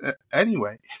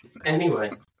 Anyway. I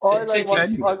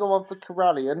go on for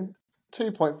Corellian.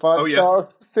 2.5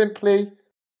 stars. Simply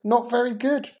not very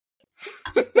good.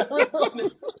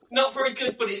 Not very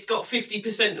good, but it's got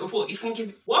 50% of what you can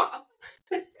give. What?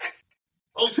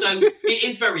 Also, it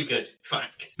is very good, in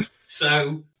fact.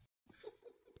 So,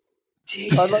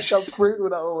 Jesus. I like how brutal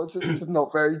that was. It's just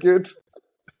not very good.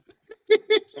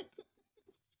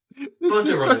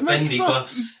 Buzzer on a bendy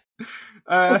bus.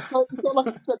 It's not like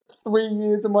I spent 3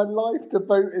 years of my life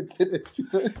devoted to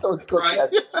this. Right.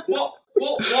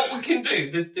 What we can do,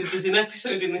 there's an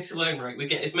episode in this alone, right? We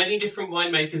get as many different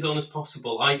winemakers on as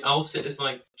possible. I'll sit as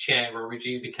like chair or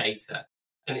adjudicator,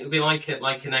 and it'll be like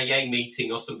an AA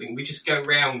meeting or something. We just go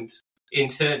round in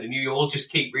turn, and you all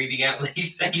just keep reading out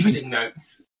these tasting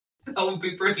notes. That would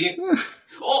be brilliant.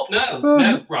 Oh,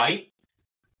 no, right.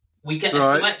 We get a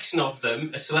selection of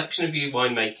them, a selection of you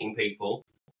winemaking people,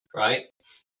 right?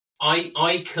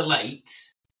 I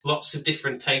collate lots of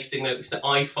different tasting notes that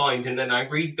I find, and then I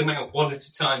read them out one at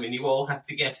a time, and you all have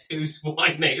to guess whose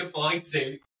wine they apply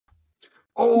to.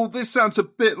 Oh, this sounds a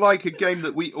bit like a game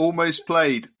that we almost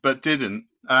played, but didn't.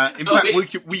 In fact,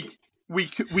 we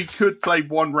could play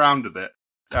one round of it,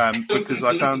 because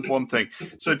I found one thing.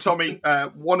 So, Tommy,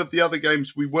 one of the other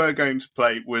games we were going to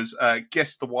play was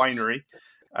Guess the Winery.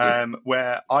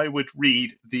 where I would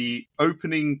read the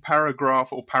opening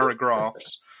paragraph or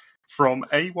paragraphs from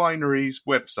a winery's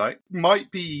website.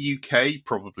 Might be UK,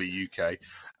 probably UK,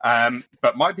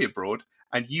 but might be abroad.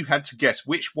 And you had to guess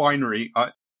which winery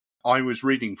I was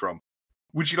reading from.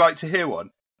 Would you like to hear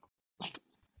one?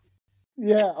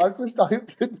 Yeah, I've been listening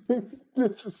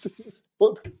to this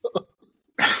podcast.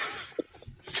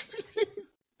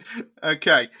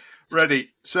 Okay,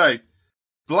 ready. So,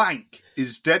 blank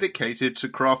is dedicated to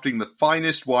crafting the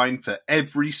finest wine for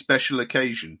every special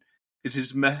occasion. It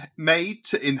is made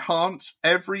to enhance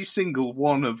every single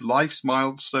one of life's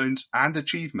milestones and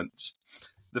achievements.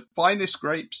 The finest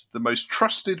grapes, the most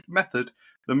trusted method,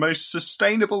 the most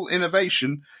sustainable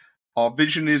innovation. Our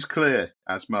vision is clear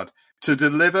as mud, to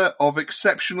deliver of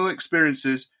exceptional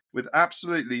experiences with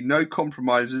absolutely no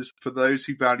compromises for those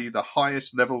who value the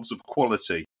highest levels of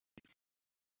quality.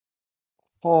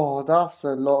 Oh, that's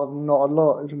a lot of not a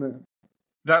lot, isn't it?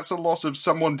 That's a lot of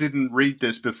someone didn't read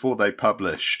this before they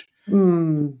published.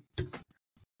 I'm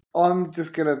gonna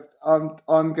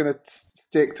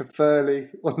stick to Furley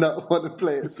on that one and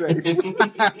play it safe.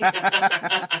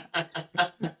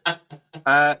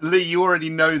 Lee, you already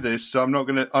know this, so I'm not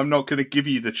gonna give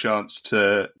you the chance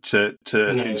to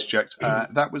interject.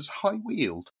 That was high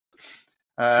wheeled.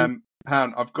 Han,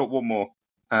 I've got one more.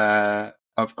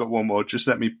 Just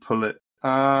let me pull it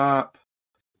up.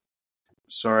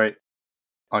 Sorry,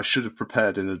 I should have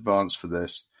prepared in advance for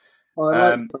this. I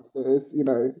like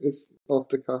it. It's off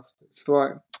the cusp. It's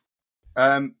fine.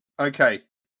 Okay,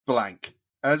 blank.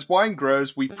 As wine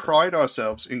growers, we pride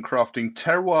ourselves in crafting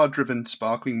terroir-driven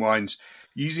sparkling wines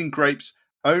using grapes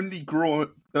only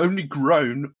grown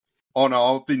on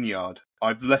our vineyard.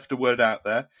 I've left a word out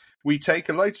there. We take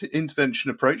a low intervention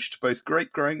approach to both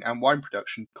grape growing and wine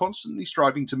production, constantly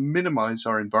striving to minimise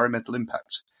our environmental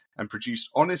impact and produce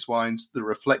honest wines that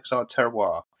reflects our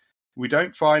terroir. We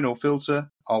don't fine or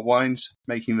filter our wines,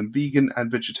 making them vegan and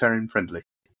vegetarian friendly.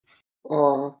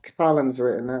 Oh, Callum's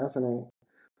written that, hasn't he?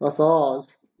 That's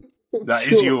ours. That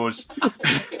is yours. Do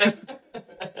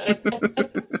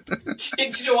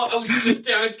you know what?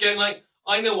 I was going like,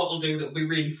 I know what I'll do that'll be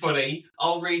really funny.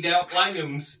 I'll read out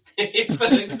Langham's.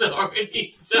 Ferg's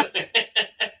already done it.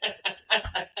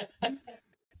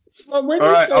 Well, when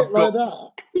you say it like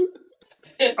that.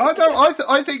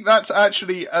 I think that's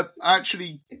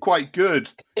actually quite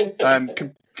good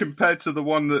compared to the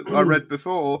one that I read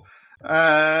before.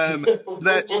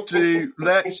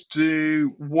 Let's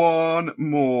do one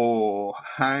more.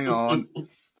 Hang on.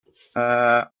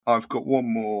 I've got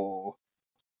one more.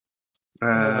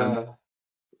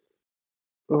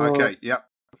 Okay, yep.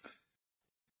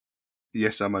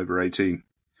 Yes, I'm over 18.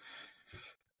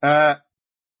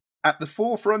 At the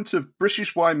forefront of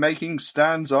British winemaking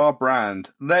stands our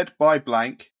brand, led by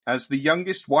Blank. As the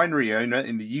youngest winery owner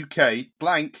in the UK,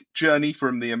 Blank journey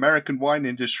from the American wine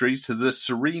industry to the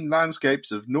serene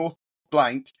landscapes of North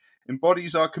Blank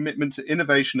embodies our commitment to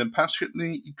innovation and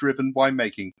passionately driven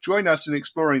winemaking. Join us in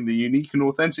exploring the unique and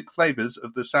authentic flavours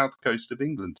of the south coast of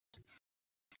England.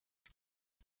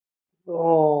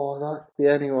 Oh, that could be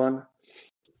anyone.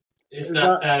 Is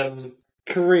that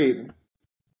Kareem?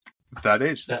 That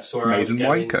is. That's where Maiden I was going.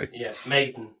 Wine Co. Yeah,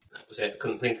 Maiden. That was it. I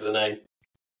couldn't think of the name.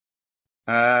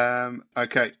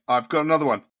 Okay, I've got another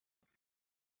one.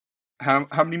 How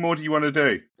many more do you want to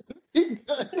do?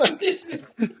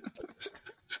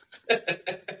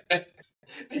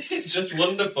 This is just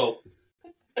wonderful.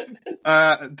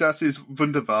 Das ist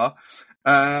wunderbar.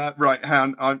 Right,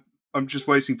 Han, I'm just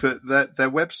waiting for their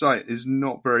website is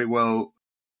not very well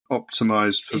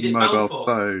optimized for the mobile Balfour?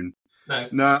 phone.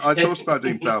 No, I thought about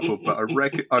doing Balfour, but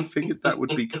I figured that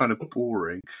would be kind of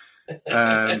boring.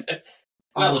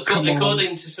 Well,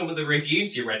 according to some of the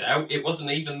reviews you read out, it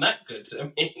wasn't even that good.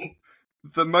 I mean,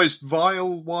 the most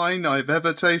vile wine I've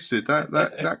ever tasted.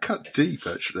 That cut deep,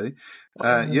 actually.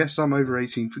 Yes, I'm over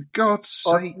 18. For God's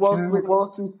sake!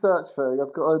 Whilst we search for it,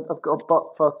 I've got a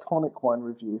Buckfast tonic wine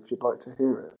review. If you'd like to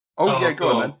hear it. Oh yeah, go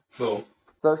on then. Cool.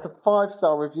 So it's a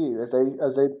 5-star review, as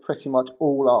they pretty much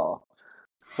all are.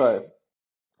 So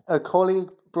a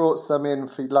colleague brought some in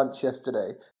for lunch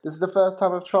yesterday. This is the first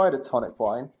time I've tried a tonic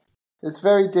wine. It's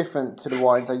very different to the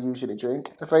wines I usually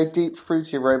drink. A very deep,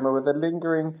 fruity aroma with a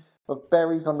lingering of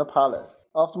berries on the palate.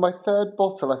 After my third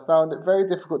bottle, I found it very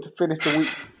difficult to finish the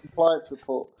weekly compliance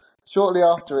report. Shortly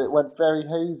after, it went very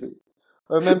hazy.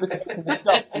 I remember setting it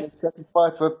up and setting fire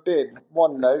to a bin.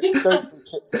 One note, don't do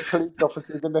chips at police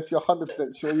officers unless you're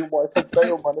 100% sure your wife has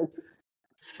bail money.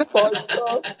 5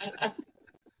 stars.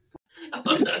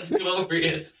 Oh, that's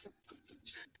glorious.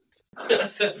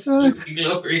 That's absolutely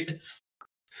glorious.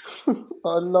 I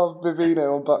love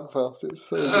Vivino on Buckfast. It's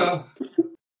so good.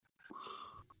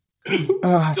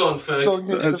 Go on,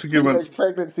 Ferg. That's a good one.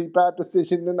 Pregnancy, bad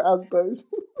decision, and Asbo's.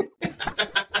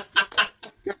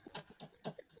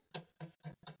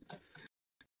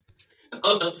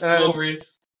 Oh, that's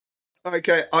glorious.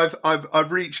 Okay,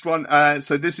 I've reached one.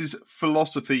 So this is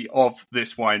philosophy of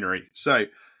this winery. So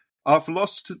our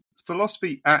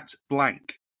philosophy at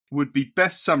blank would be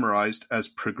best summarised as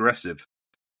progressive,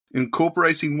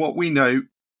 incorporating what we know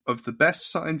of the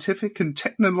best scientific and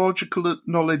technological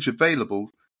knowledge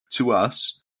available to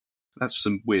us. That's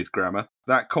some weird grammar.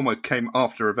 That comma came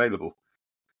after available.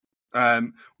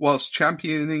 Whilst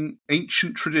championing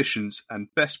ancient traditions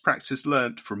and best practice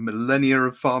learnt from millennia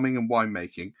of farming and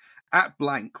winemaking, at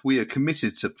blank we are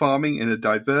committed to farming in a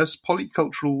diverse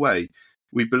polycultural way.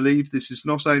 We believe this is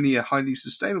not only a highly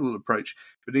sustainable approach,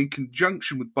 but in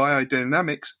conjunction with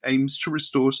biodynamics aims to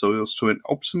restore soils to an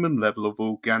optimum level of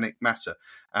organic matter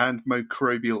and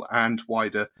microbial and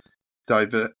wider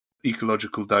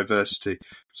ecological diversity.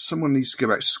 Someone needs to go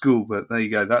back to school, but there you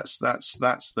go. That's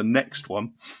the next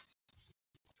one.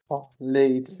 Oh,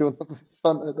 Lee, do you want to be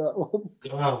front of that one?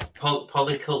 Wow,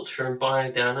 polyculture and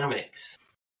biodynamics.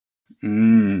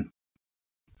 I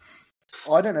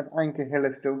don't know if Anchor Hill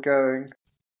is still going.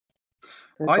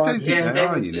 I don't think they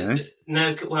are, you know.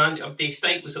 No, well, the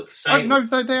estate was up for sale. Oh, no,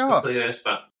 they are. A couple of years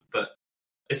back, but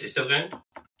is it still going?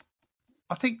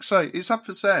 I think so. It's up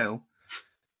for sale,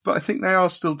 but I think they are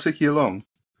still ticking along.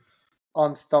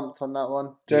 I'm stumped on that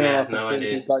one. General, I think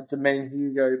it's like Domain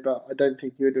Hugo, but I don't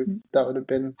think that would have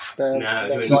been there. No,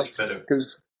 it would be much better.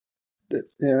 Because,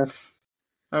 yeah.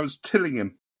 That was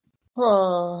Tillingham.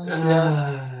 Oh,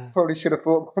 yeah. Probably should have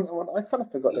thought about that one. I kind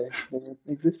of forgot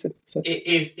they existed. So.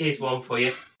 Here's one for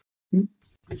you.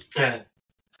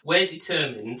 We're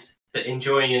determined that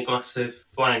enjoying a glass of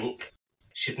blank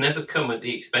should never come at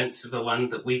the expense of the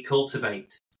land that we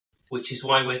cultivate, which is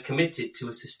why we're committed to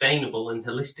a sustainable and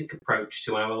holistic approach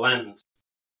to our land.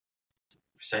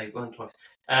 Say land twice.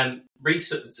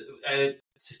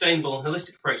 Sustainable and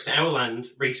holistic approach to our land,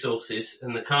 resources,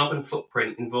 and the carbon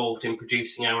footprint involved in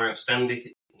producing our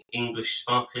outstanding English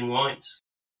sparkling wines.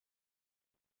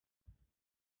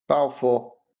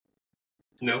 Balfour.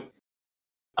 No.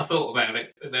 I thought about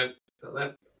it, but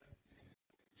no.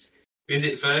 Is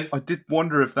it Ferg? I did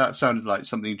wonder if that sounded like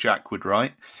something Jack would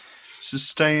write.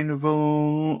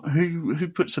 Sustainable. Who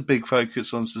puts a big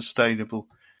focus on sustainable?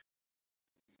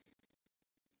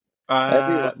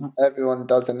 Everyone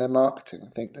does in their marketing, I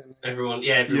think. Everyone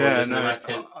does in their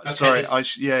marketing. Okay,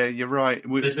 sorry, you're right.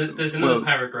 There's another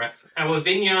paragraph. Our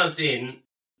vineyards in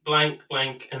blank,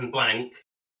 blank, and blank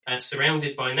are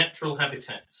surrounded by natural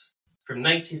habitats, from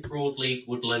native broadleaf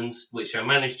woodlands, which are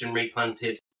managed and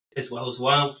replanted, as well as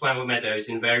wildflower meadows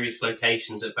in various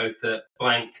locations at both the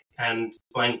blank and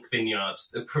blank vineyards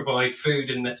that provide food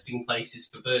and nesting places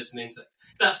for birds and insects.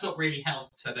 That's not really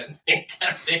helped, I don't think,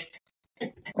 has it?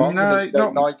 No,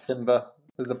 not night timber.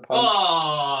 There's a pun.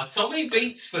 Oh, Tommy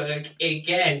beats Ferg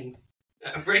again.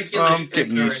 I'm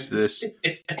getting used to this.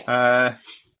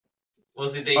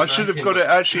 Was indeed I should have got it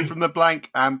actually from the blank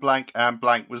and blank and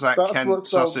blank. Was that Kent,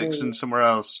 Sussex, and somewhere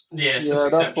else? Yeah,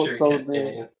 Sussex, that's what sold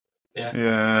me.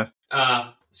 Yeah.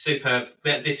 Superb.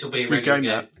 This will be a really good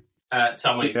game.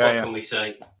 Tommy, what can we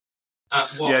say?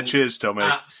 Cheers, Tommy.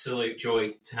 Absolute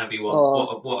joy to have you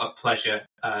on. What a pleasure.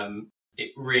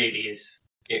 It really is.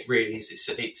 It really is.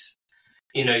 It's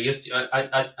you know,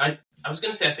 I was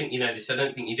going to say I think you know this. I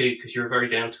don't think you do because you're a very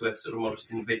down to earth sort of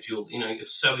modest individual. You know, you're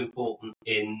so important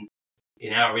in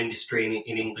our industry and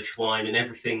in English wine, and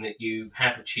everything that you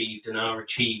have achieved and are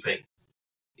achieving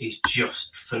is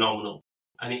just phenomenal.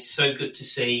 And it's so good to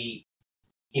see,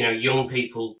 you know, young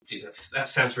people. That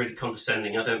sounds really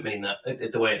condescending. I don't mean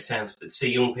that the way it sounds, but see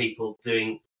young people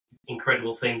doing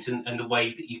incredible things, and the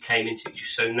way that you came into it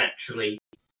just so naturally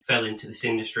fell into this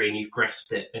industry, and you've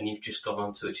grasped it, and you've just gone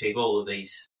on to achieve all of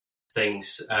these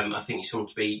things. I think you're someone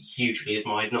to be hugely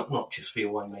admired, not just for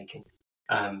your winemaking,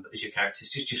 but as your character.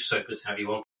 It's just so good to have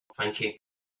you on. Thank you.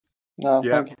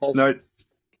 Thank you. No,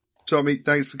 Tommy,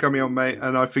 thanks for coming on, mate,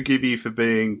 and I forgive you for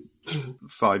being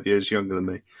 5 years younger than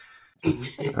me.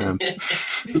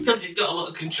 Because he's got a lot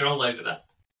of control over that.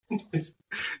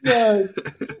 No,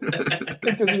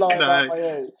 just lie about my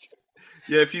age.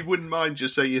 Yeah, if you wouldn't mind,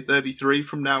 just say you're 33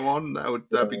 from now on.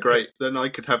 That'd be great. Then I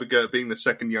could have a go at being the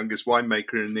second youngest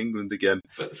winemaker in England again.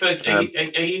 Ferg,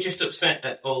 are you just upset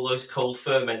at all those cold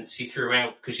ferments you threw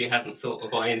out because you hadn't thought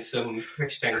of buying some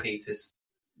fresh tank heaters?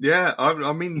 Yeah,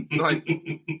 I mean, like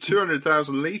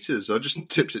 200,000 litres. I just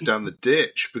tipped it down the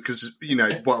ditch because, you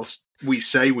know, whilst we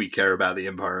say we care about the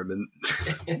environment.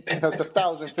 That's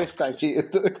 1,000 fish tank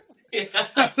heaters. It's a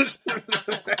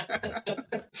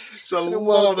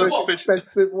lot of fish.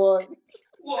 Expensive wine.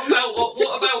 What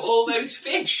about all those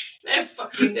fish?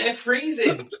 They're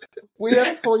freezing. We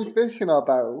have toy fish in our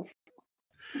barrels.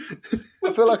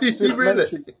 I feel like I should have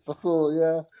mentioned it before,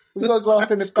 yeah. We've got a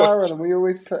glass in a barrel and we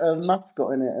always put a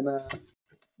mascot in it. And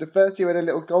the first year we had a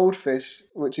little goldfish,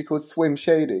 which we called Swim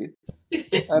Shady.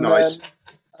 And nice.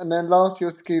 Then last year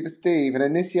was Scuba Steve. And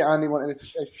then this year Andy wanted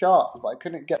a shark, but I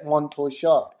couldn't get one toy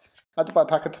shark. I had to buy a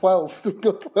pack of 12. We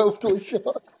got 12 toy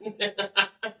sharks.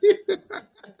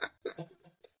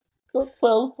 Got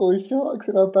 12 toy sharks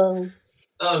in our barrel.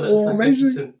 Oh, that's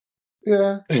amazing.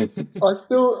 Yeah. I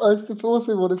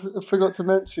forgot to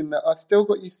mention that I've still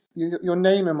got your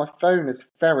name in my phone as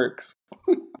Ferrex.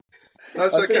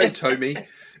 That's okay, Tommy.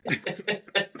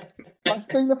 I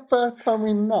think the first time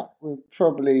we met, we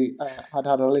probably had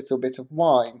a little bit of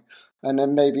wine and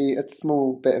then maybe a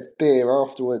small bit of beer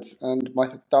afterwards, and my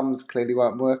thumbs clearly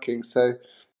weren't working, so...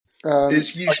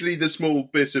 it's usually the small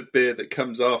bit of beer that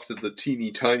comes after the teeny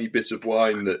tiny bit of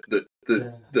wine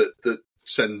that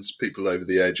sends people over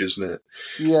the edge, isn't it?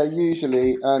 Yeah,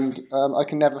 usually, and I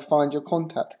can never find your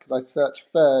contact because I search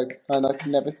Ferg and I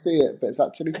can never see it, but it's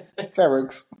actually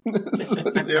Fergs.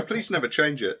 Yeah, please never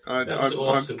change it. That's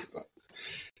awesome.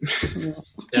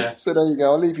 Yeah. So there you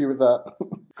go. I'll leave you with that.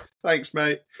 Thanks,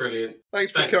 mate. Brilliant.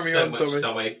 Thanks for coming so on, much,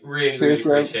 Tommy. Really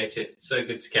appreciate it. So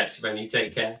good to catch you, man. You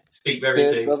take care. Speak very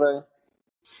soon. Bye-bye.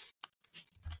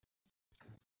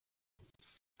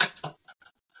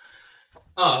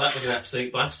 Oh, that was an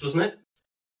absolute blast, wasn't it?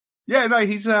 Yeah, no,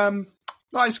 he's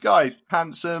nice guy,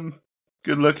 handsome,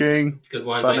 good looking, good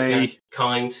winemaker,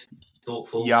 kind,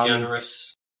 thoughtful, young,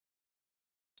 generous.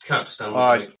 Can't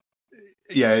stand him.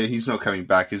 Yeah, he's not coming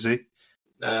back, is he?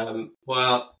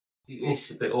 Well, it's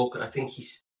a bit awkward. I think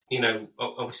he's,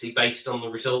 obviously based on the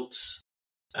results,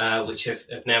 which have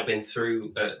now been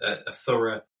through a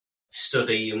thorough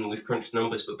study, and we've crunched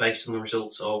numbers, but based on the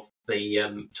results of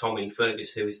the Tommy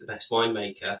Fergus, who is the best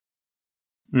winemaker,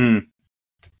 I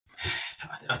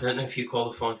don't know if you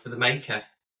qualify for the maker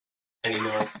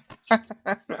anymore.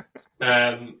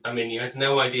 You had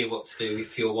no idea what to do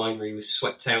if your winery was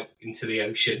swept out into the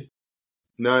ocean.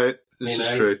 No, this is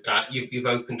true. You've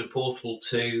opened a portal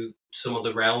to some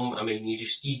other realm. I mean, you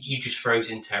just froze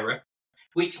in terror,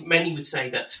 which many would say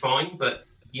that's fine, but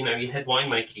your head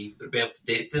winemaker, you've got to be able to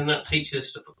do it. Didn't that teach you this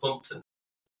stuff at Plumpton?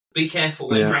 Be careful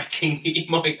when racking, you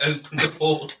might open the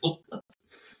portal.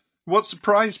 What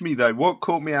surprised me, though, what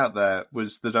caught me out there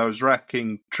was that I was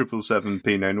racking 777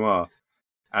 Pinot Noir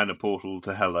and a portal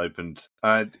to hell opened.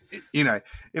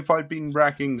 If I'd been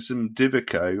racking some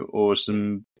Divico or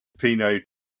some Pinot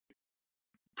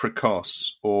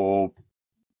Precoce or,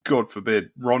 God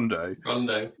forbid, Rondo,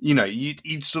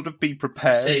 you'd sort of be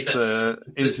prepared for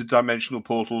interdimensional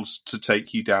portals to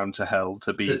take you down to hell,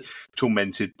 to be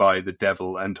tormented by the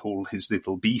devil and all his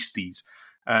little beasties.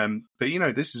 But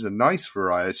this is a nice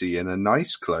variety and a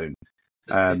nice clone.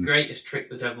 The greatest trick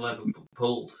the devil ever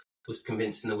pulled was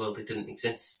convincing the world it didn't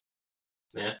exist.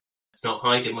 Yeah, it's not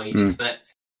hiding where you'd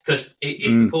expect. Because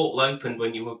if the portal opened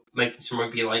when you were making some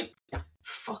rugby, like,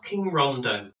 fucking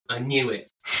Rondo, I knew it.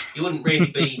 You wouldn't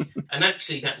really be, and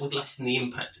actually that would lessen the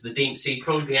impact of the demon, so you'd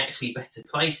probably be actually better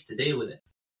placed to deal with it.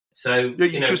 So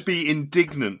you'd just be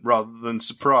indignant rather than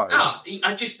surprised.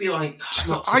 I'd just be like,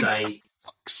 not today.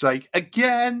 Fuck's sake,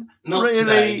 again? Not really?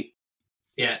 Today.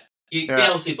 Yeah.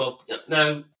 Beelzebub,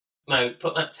 no,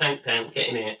 put that tank down, get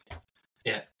in here.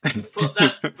 Yeah. Put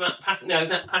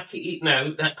that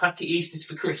packet yeast is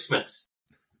for Christmas.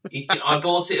 I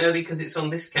bought it early because it's on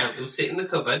discount. It'll sit in the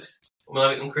cupboard. We'll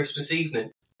have it on Christmas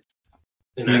evening.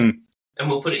 And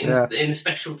we'll put it in a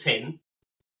special tin.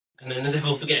 And then as if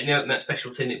we'll forget to open that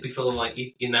special tin, it'll be full of like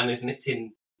your nana's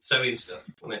knitting sewing stuff,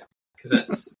 won't it? Because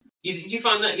that's... Did you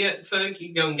find that yet, Ferg?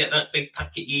 You go and get that big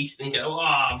packet yeast and go,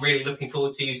 I'm really looking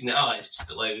forward to using it. It's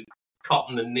just a load of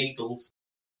cotton and needles.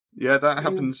 Yeah, that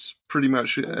happens pretty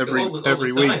much every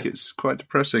week. It's quite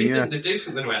depressing, You'd think they'd do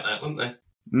something about that, wouldn't they?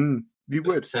 You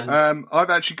would. I've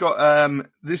actually got...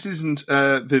 this isn't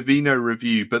a Vivino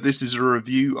review, but this is a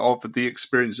review of the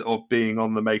experience of being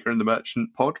on the Maker and the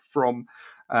Merchant pod from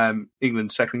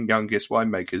England's second youngest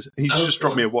winemakers. He's just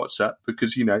dropped me a WhatsApp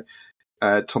because,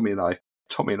 Tommy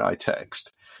and I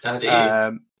text. How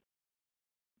do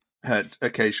you?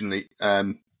 Occasionally.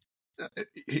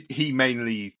 He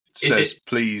mainly says,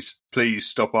 please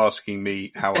stop asking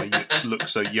me how I look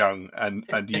so young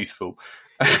and youthful.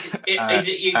 Is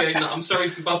it you going, I'm sorry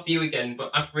to bother you again,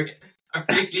 but I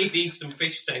really need some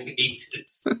fish tank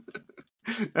heaters?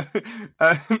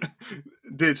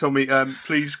 Dear Tommy,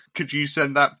 please could you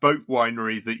send that boat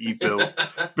winery that you built,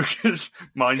 because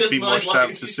mine's been washed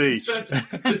out to sea.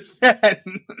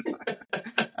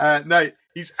 No,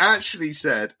 he's actually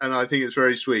said, and I think it's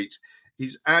very sweet,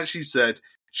 he's actually said,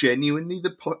 genuinely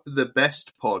the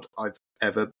best pod I've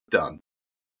ever done.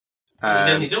 He's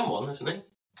only done one, hasn't he?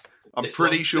 I'm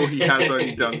pretty sure he has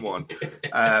only done one.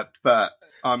 But,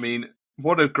 I mean,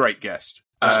 what a great guest.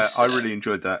 I really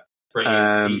enjoyed that.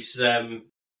 Brilliant. He's, I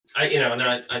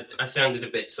sounded a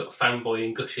bit sort of fanboy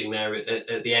and gushing there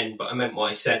at the end, but I meant what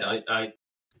I said. I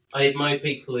admire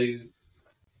people who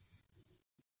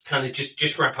kind of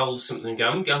just grab hold of something and go,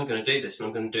 I'm going to do this, and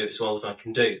I'm going to do it as well as I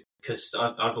can do. Because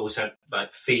I've always had,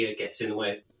 like, fear gets in the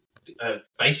way of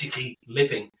basically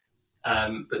living.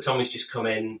 But Tommy's just come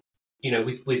in,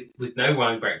 with no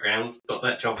wine background, got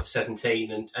that job at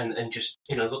 17, and just,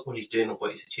 look what he's doing, look what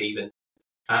he's achieving.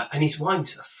 And his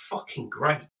wines are fucking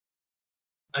great.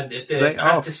 And I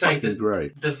have to say that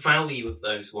great. The value of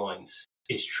those wines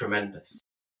is tremendous.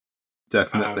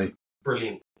 Definitely.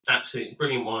 Brilliant. Absolutely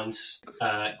brilliant wines.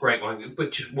 Great wine.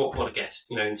 But just what a guest.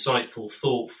 Insightful,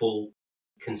 thoughtful,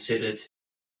 considered.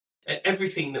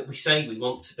 Everything that we say we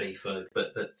want to be, Ferg,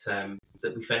 but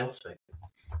that we fail to be.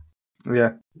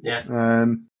 Yeah. Yeah.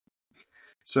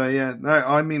 So, yeah. No,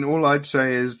 I mean, all I'd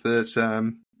say is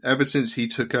that ever since he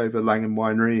took over Langham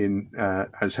Winery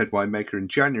as head winemaker in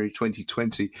January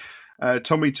 2020,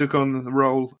 Tommy took on the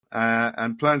role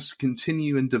and plans to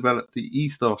continue and develop the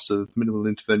ethos of minimal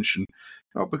intervention,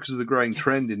 not because of the growing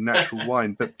trend in natural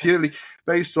wine, but purely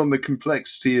based on the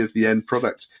complexity of the end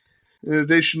product. In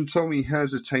addition, Tommy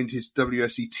has attained his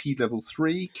WSET Level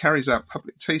 3, carries out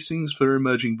public tastings for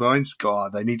emerging vines.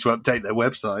 God, they need to update their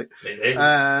website.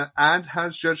 And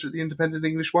has judged at the Independent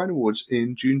English Wine Awards.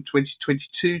 In June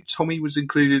 2022, Tommy was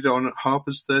included on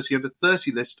Harper's 30 Under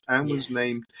 30 list and was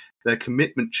named their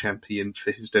commitment champion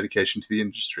for his dedication to the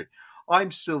industry.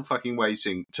 I'm still fucking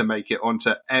waiting to make it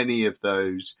onto any of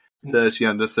those 30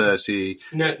 Under 30.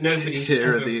 Nobody's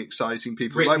here are the exciting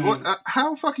people. Written, like, what?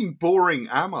 How fucking boring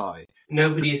am I?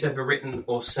 Nobody has ever written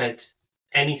or said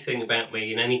anything about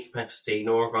me in any capacity,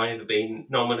 nor have I ever been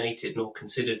nominated nor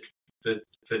considered for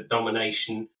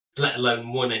nomination, let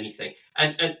alone won anything.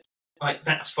 And like,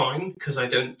 that's fine, because I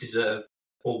don't deserve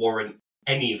or warrant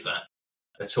any of that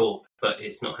at all. But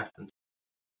it's not happened.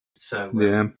 So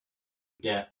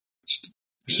yeah.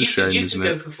 It's a shame, you isn't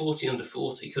could it? go for 40 Under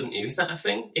 40, couldn't you? Is that a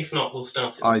thing? If not, we'll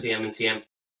start it with TM&TM.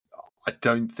 I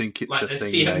don't think it's a thing,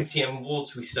 those TM&TM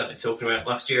awards we started talking about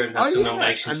last year and had some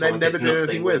nominations and then never did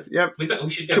anything with. Yeah, we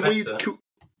should go back to that.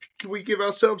 Can we give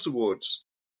ourselves awards?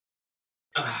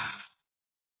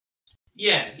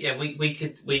 We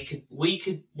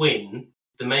could win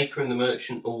the Maker and the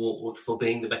Merchant award for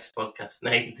being the best podcast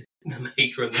named the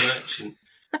Maker and the Merchant.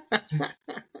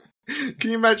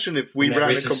 Can you imagine if we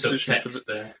ran a competition for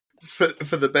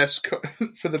the best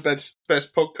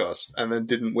podcast and then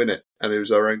didn't win it, and it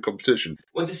was our own competition?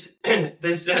 Well, there's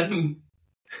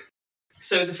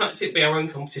so the fact it'd be our own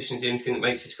competition is the only thing that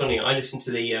makes this funny. I listen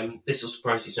to the this will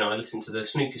surprise you to know, I listen to the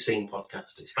Snooker Scene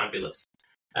podcast. It's fabulous,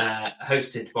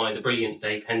 hosted by the brilliant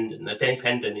Dave Hendon. Now, Dave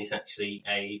Hendon is actually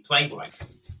a playwright, so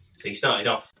he started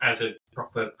off as a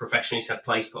proper professional. He's had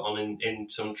plays put on in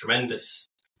some tremendous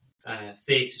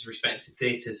theatres, respected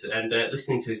theatres, and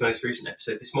listening to his most recent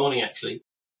episode this morning, actually,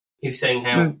 he was saying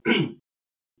how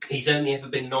he's only ever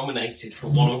been nominated for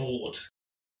one award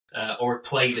or a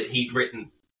play that he'd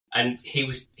written, and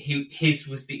his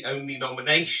was the only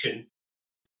nomination,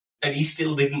 and he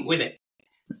still didn't win it.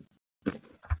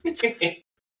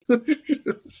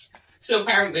 So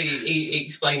apparently he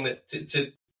explained that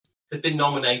to had been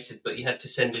nominated, but he had to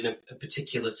send in a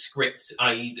particular script,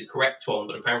 i.e. the correct one,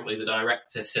 but apparently the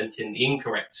director sent in the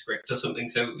incorrect script or something,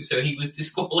 so he was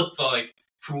disqualified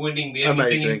from winning the only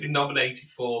thing he's been nominated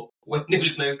for when there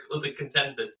was no other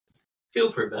contenders.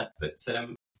 Feel for him there. But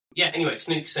anyway,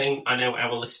 Snooker saying, I know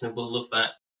our listener will love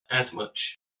that as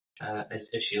much as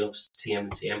she loves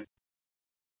TM&TM.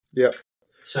 Yeah.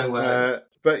 So,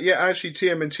 but yeah, actually,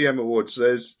 TM&TM Awards,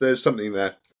 there's something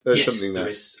there. There's something there.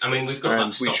 Is. I mean, we've got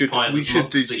that stockpile of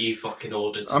mugs that you fucking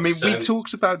ordered. I mean, we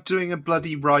talked about doing a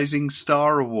bloody Rising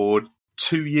Star Award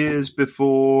 2 years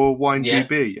before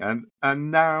WineGB,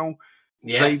 and now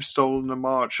they've stolen a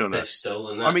march on us. They've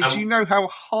stolen that. I mean, do you know how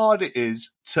hard it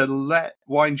is to let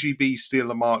WineGB steal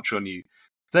a march on you?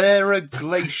 There are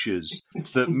glaciers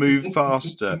that move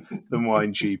faster than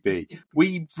WineGB.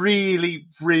 We really,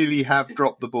 really have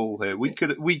dropped the ball here. We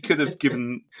could have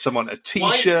given someone a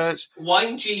T-shirt.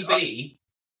 WineGB,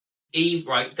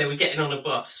 right? They were getting on a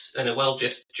bus, and a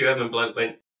well-dressed German bloke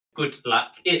went, "Good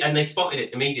luck," and they spotted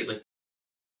it immediately.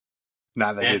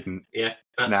 No, they didn't. Yeah.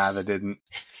 No, they didn't.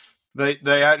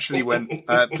 They actually went,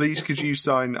 please could you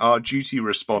sign our duty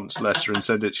response letter and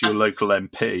send it to your local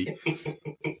MP?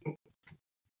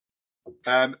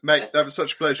 Mate, that was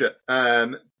such a pleasure.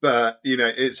 But,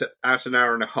 it's at an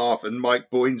hour and a half, and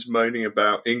Mike Boyne's moaning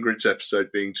about Ingrid's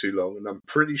episode being too long, and I'm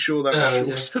pretty sure that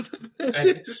was shorter than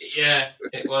this. Yeah,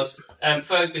 it was.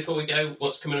 Ferg, before we go,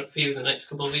 what's coming up for you in the next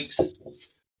couple of weeks?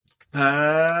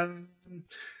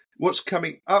 What's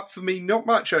coming up for me? Not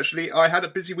much, actually. I had a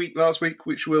busy week last week,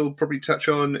 which we'll probably touch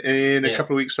on in a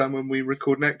couple of weeks' time when we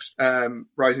record next.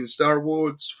 Rising Star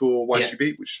Awards for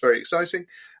YGB, which is very exciting.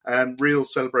 Real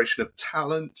celebration of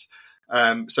talent.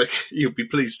 So you'll be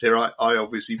pleased to hear I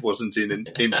obviously wasn't in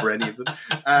for any of them.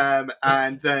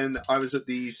 And then I was at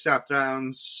the South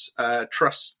Downs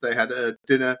Trust. They had a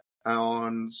dinner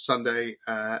on Saturday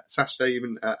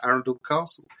even at Arundel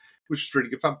Castle, which was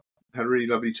really good fun. Had a really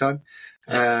lovely time.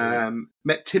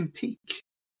 Met Tim Peake.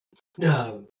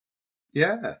 No.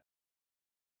 Yeah.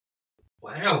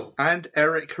 Wow. And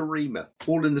Eric Harima,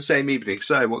 all in the same evening.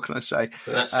 So what can I say?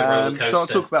 So that's a roller coaster. So I'll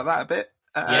talk about that a bit.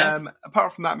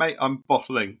 Apart from that, mate, I'm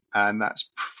bottling, and that's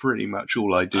pretty much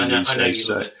all I do these days.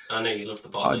 Love it. I know you love the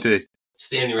bottling. I do. It's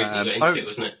the only reason you got into it,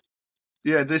 wasn't it?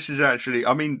 Yeah, this is actually,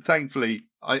 thankfully,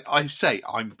 I say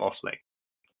I'm bottling.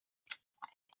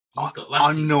 You've got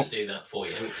lackeys to do that for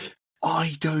you, haven't you?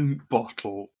 I don't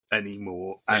bottle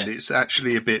anymore, and it's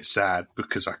actually a bit sad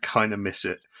because I kind of miss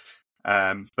it.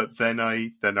 But then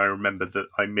I remember that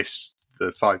I miss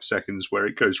the 5 seconds where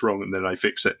it goes wrong, and then I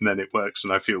fix it, and then it works,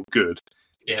 and I feel good.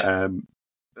 Yeah.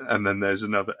 And then there's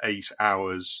another 8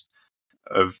 hours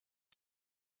of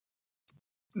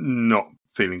not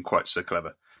feeling quite so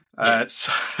clever. Yeah.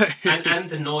 So and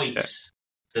the noise. Yeah.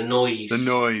 The noise.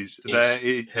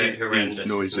 It is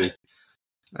noisy.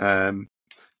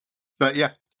 But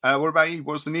yeah, what about you?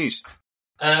 What's the news?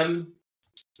 Not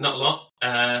a lot.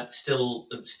 Still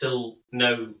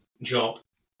no job.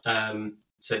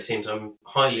 So it seems I'm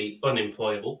highly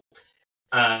unemployable.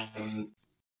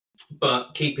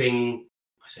 But keeping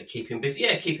busy.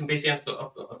 Yeah, keeping busy. I've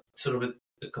got sort of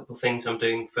a couple of things I'm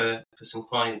doing for some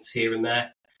clients here and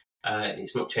there.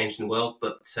 It's not changing the world,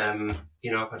 but I've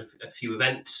had a few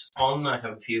events on. I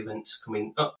have a few events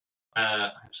coming up. I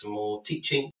have some more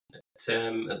teaching at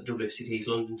the WCT's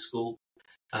London School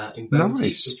in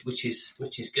Bermondsey, which is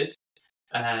good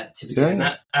to be doing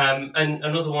that. And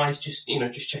otherwise, just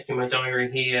checking my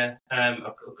diary here. I've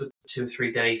got a good 2 or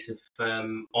 3 days of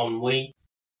ennui,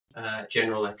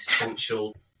 general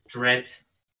existential dread.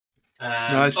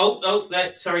 Nice.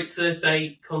 Sorry,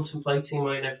 Thursday, contemplating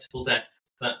my inevitable death.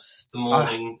 That's the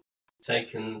morning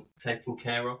taken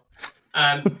care of.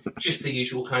 Just the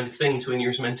usual kind of things when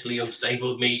you're as mentally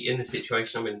unstable as me in the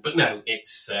situation I'm in. But no,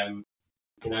 it's I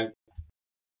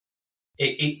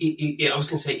was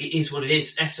going to say it is what it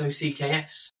is.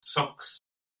 SOCKS, socks,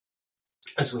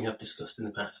 as we have discussed in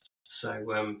the past.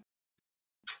 So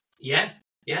yeah.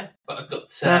 But I've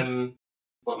got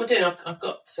what am I doing? I've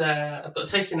got a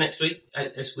tasting next week,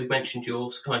 as we mentioned.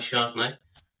 Your Sky Chardonnay.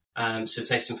 So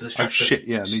tasting for the Stratford. Oh shit!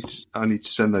 Yeah, I need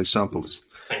to send those samples.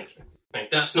 Thank you.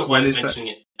 That's not why I was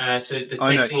mentioning it. So the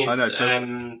tasting is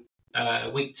a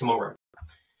week tomorrow.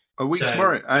 A week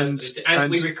tomorrow, and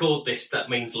we record this, that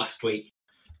means last week.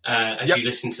 You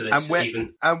listen to this,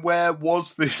 and where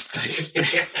was this tasting?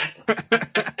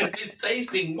 This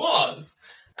tasting was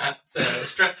at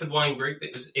Stratford Wine Group.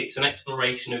 It's an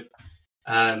exploration of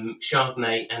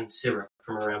Chardonnay and Syrah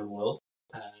from around the world.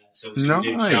 So we're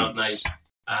doing Chardonnay.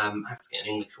 I have to get an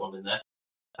English one in there.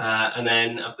 And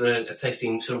then I've got a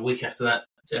tasting sort of week after that,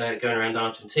 going around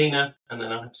Argentina, and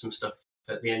then I'll have some stuff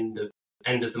at the end of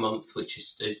the month, which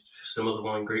is for some other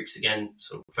wine groups again,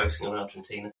 sort of focusing on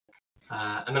Argentina.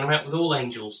 And then I'm out with All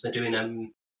Angels. They're doing a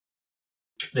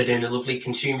lovely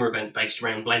consumer event based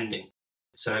around blending.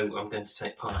 So I'm going to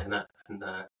take part in that and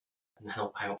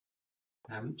help out.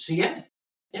 So yeah,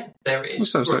 there it is. That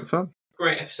sounds like fun.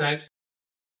 Great episode.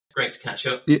 Great to catch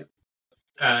up. Yeah.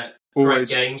 Great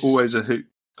games. Always a hoot.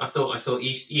 I thought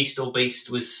Yeast or Beast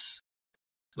was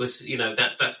that's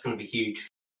going to be huge.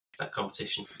 That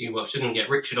competition. You watch, they're going to get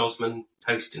Richard Osman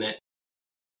hosting it.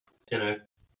 It's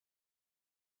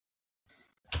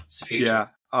the future.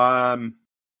 Yeah.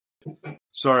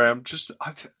 Sorry,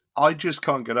 I just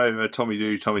can't get over Tommy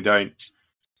Do, Tommy Don't.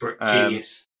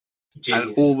 Genius.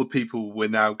 And all the people we're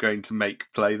now going to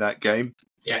make play that game.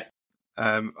 Yeah.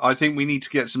 I think we need to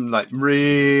get some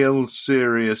real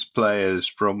serious players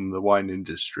from the wine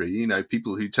industry.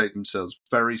 People who take themselves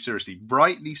very seriously,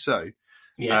 rightly so.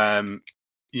 Yes.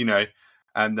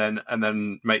 And then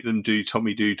make them do,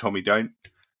 Tommy Don't.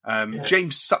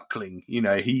 James Suckling,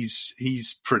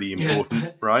 he's pretty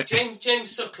important, right?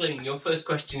 James Suckling, your first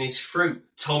question is fruit.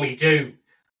 Tommy do.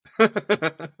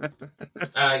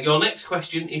 Your next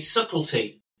question is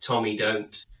subtlety. Tommy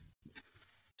don't.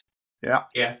 Yeah.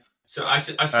 Yeah. So I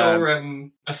saw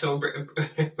I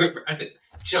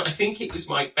think it was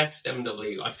my best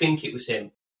MW. I think it was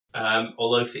him.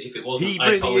 Although if it wasn't, he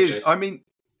really is. I mean,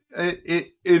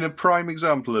 in a prime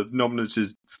example of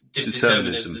nominative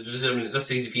determinism.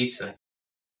 That's easy for you to say.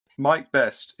 Mike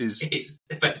Best is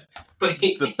the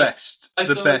best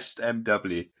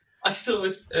MW. I saw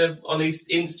this on his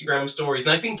Instagram stories,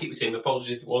 and I think it was him.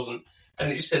 Apologies if it wasn't. And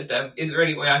it just said, "Is there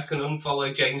any way I can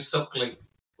unfollow James Suckling?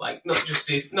 Like not just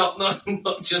his not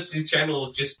just his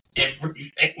channels, just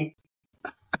everything."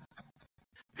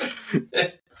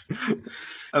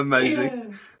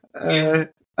 Amazing. Yeah.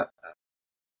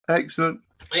 Excellent.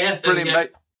 Yeah, brilliant,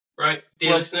 mate. Right,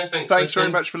 dear listener, thanks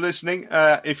very much for listening.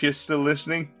 If you're still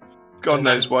listening, God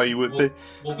knows why you would be.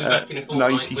 We'll be back in a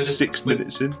fortnight 96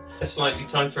 minutes in. A slightly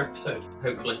tighter episode,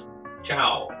 hopefully.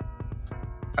 Ciao.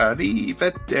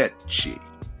 Arrivederci.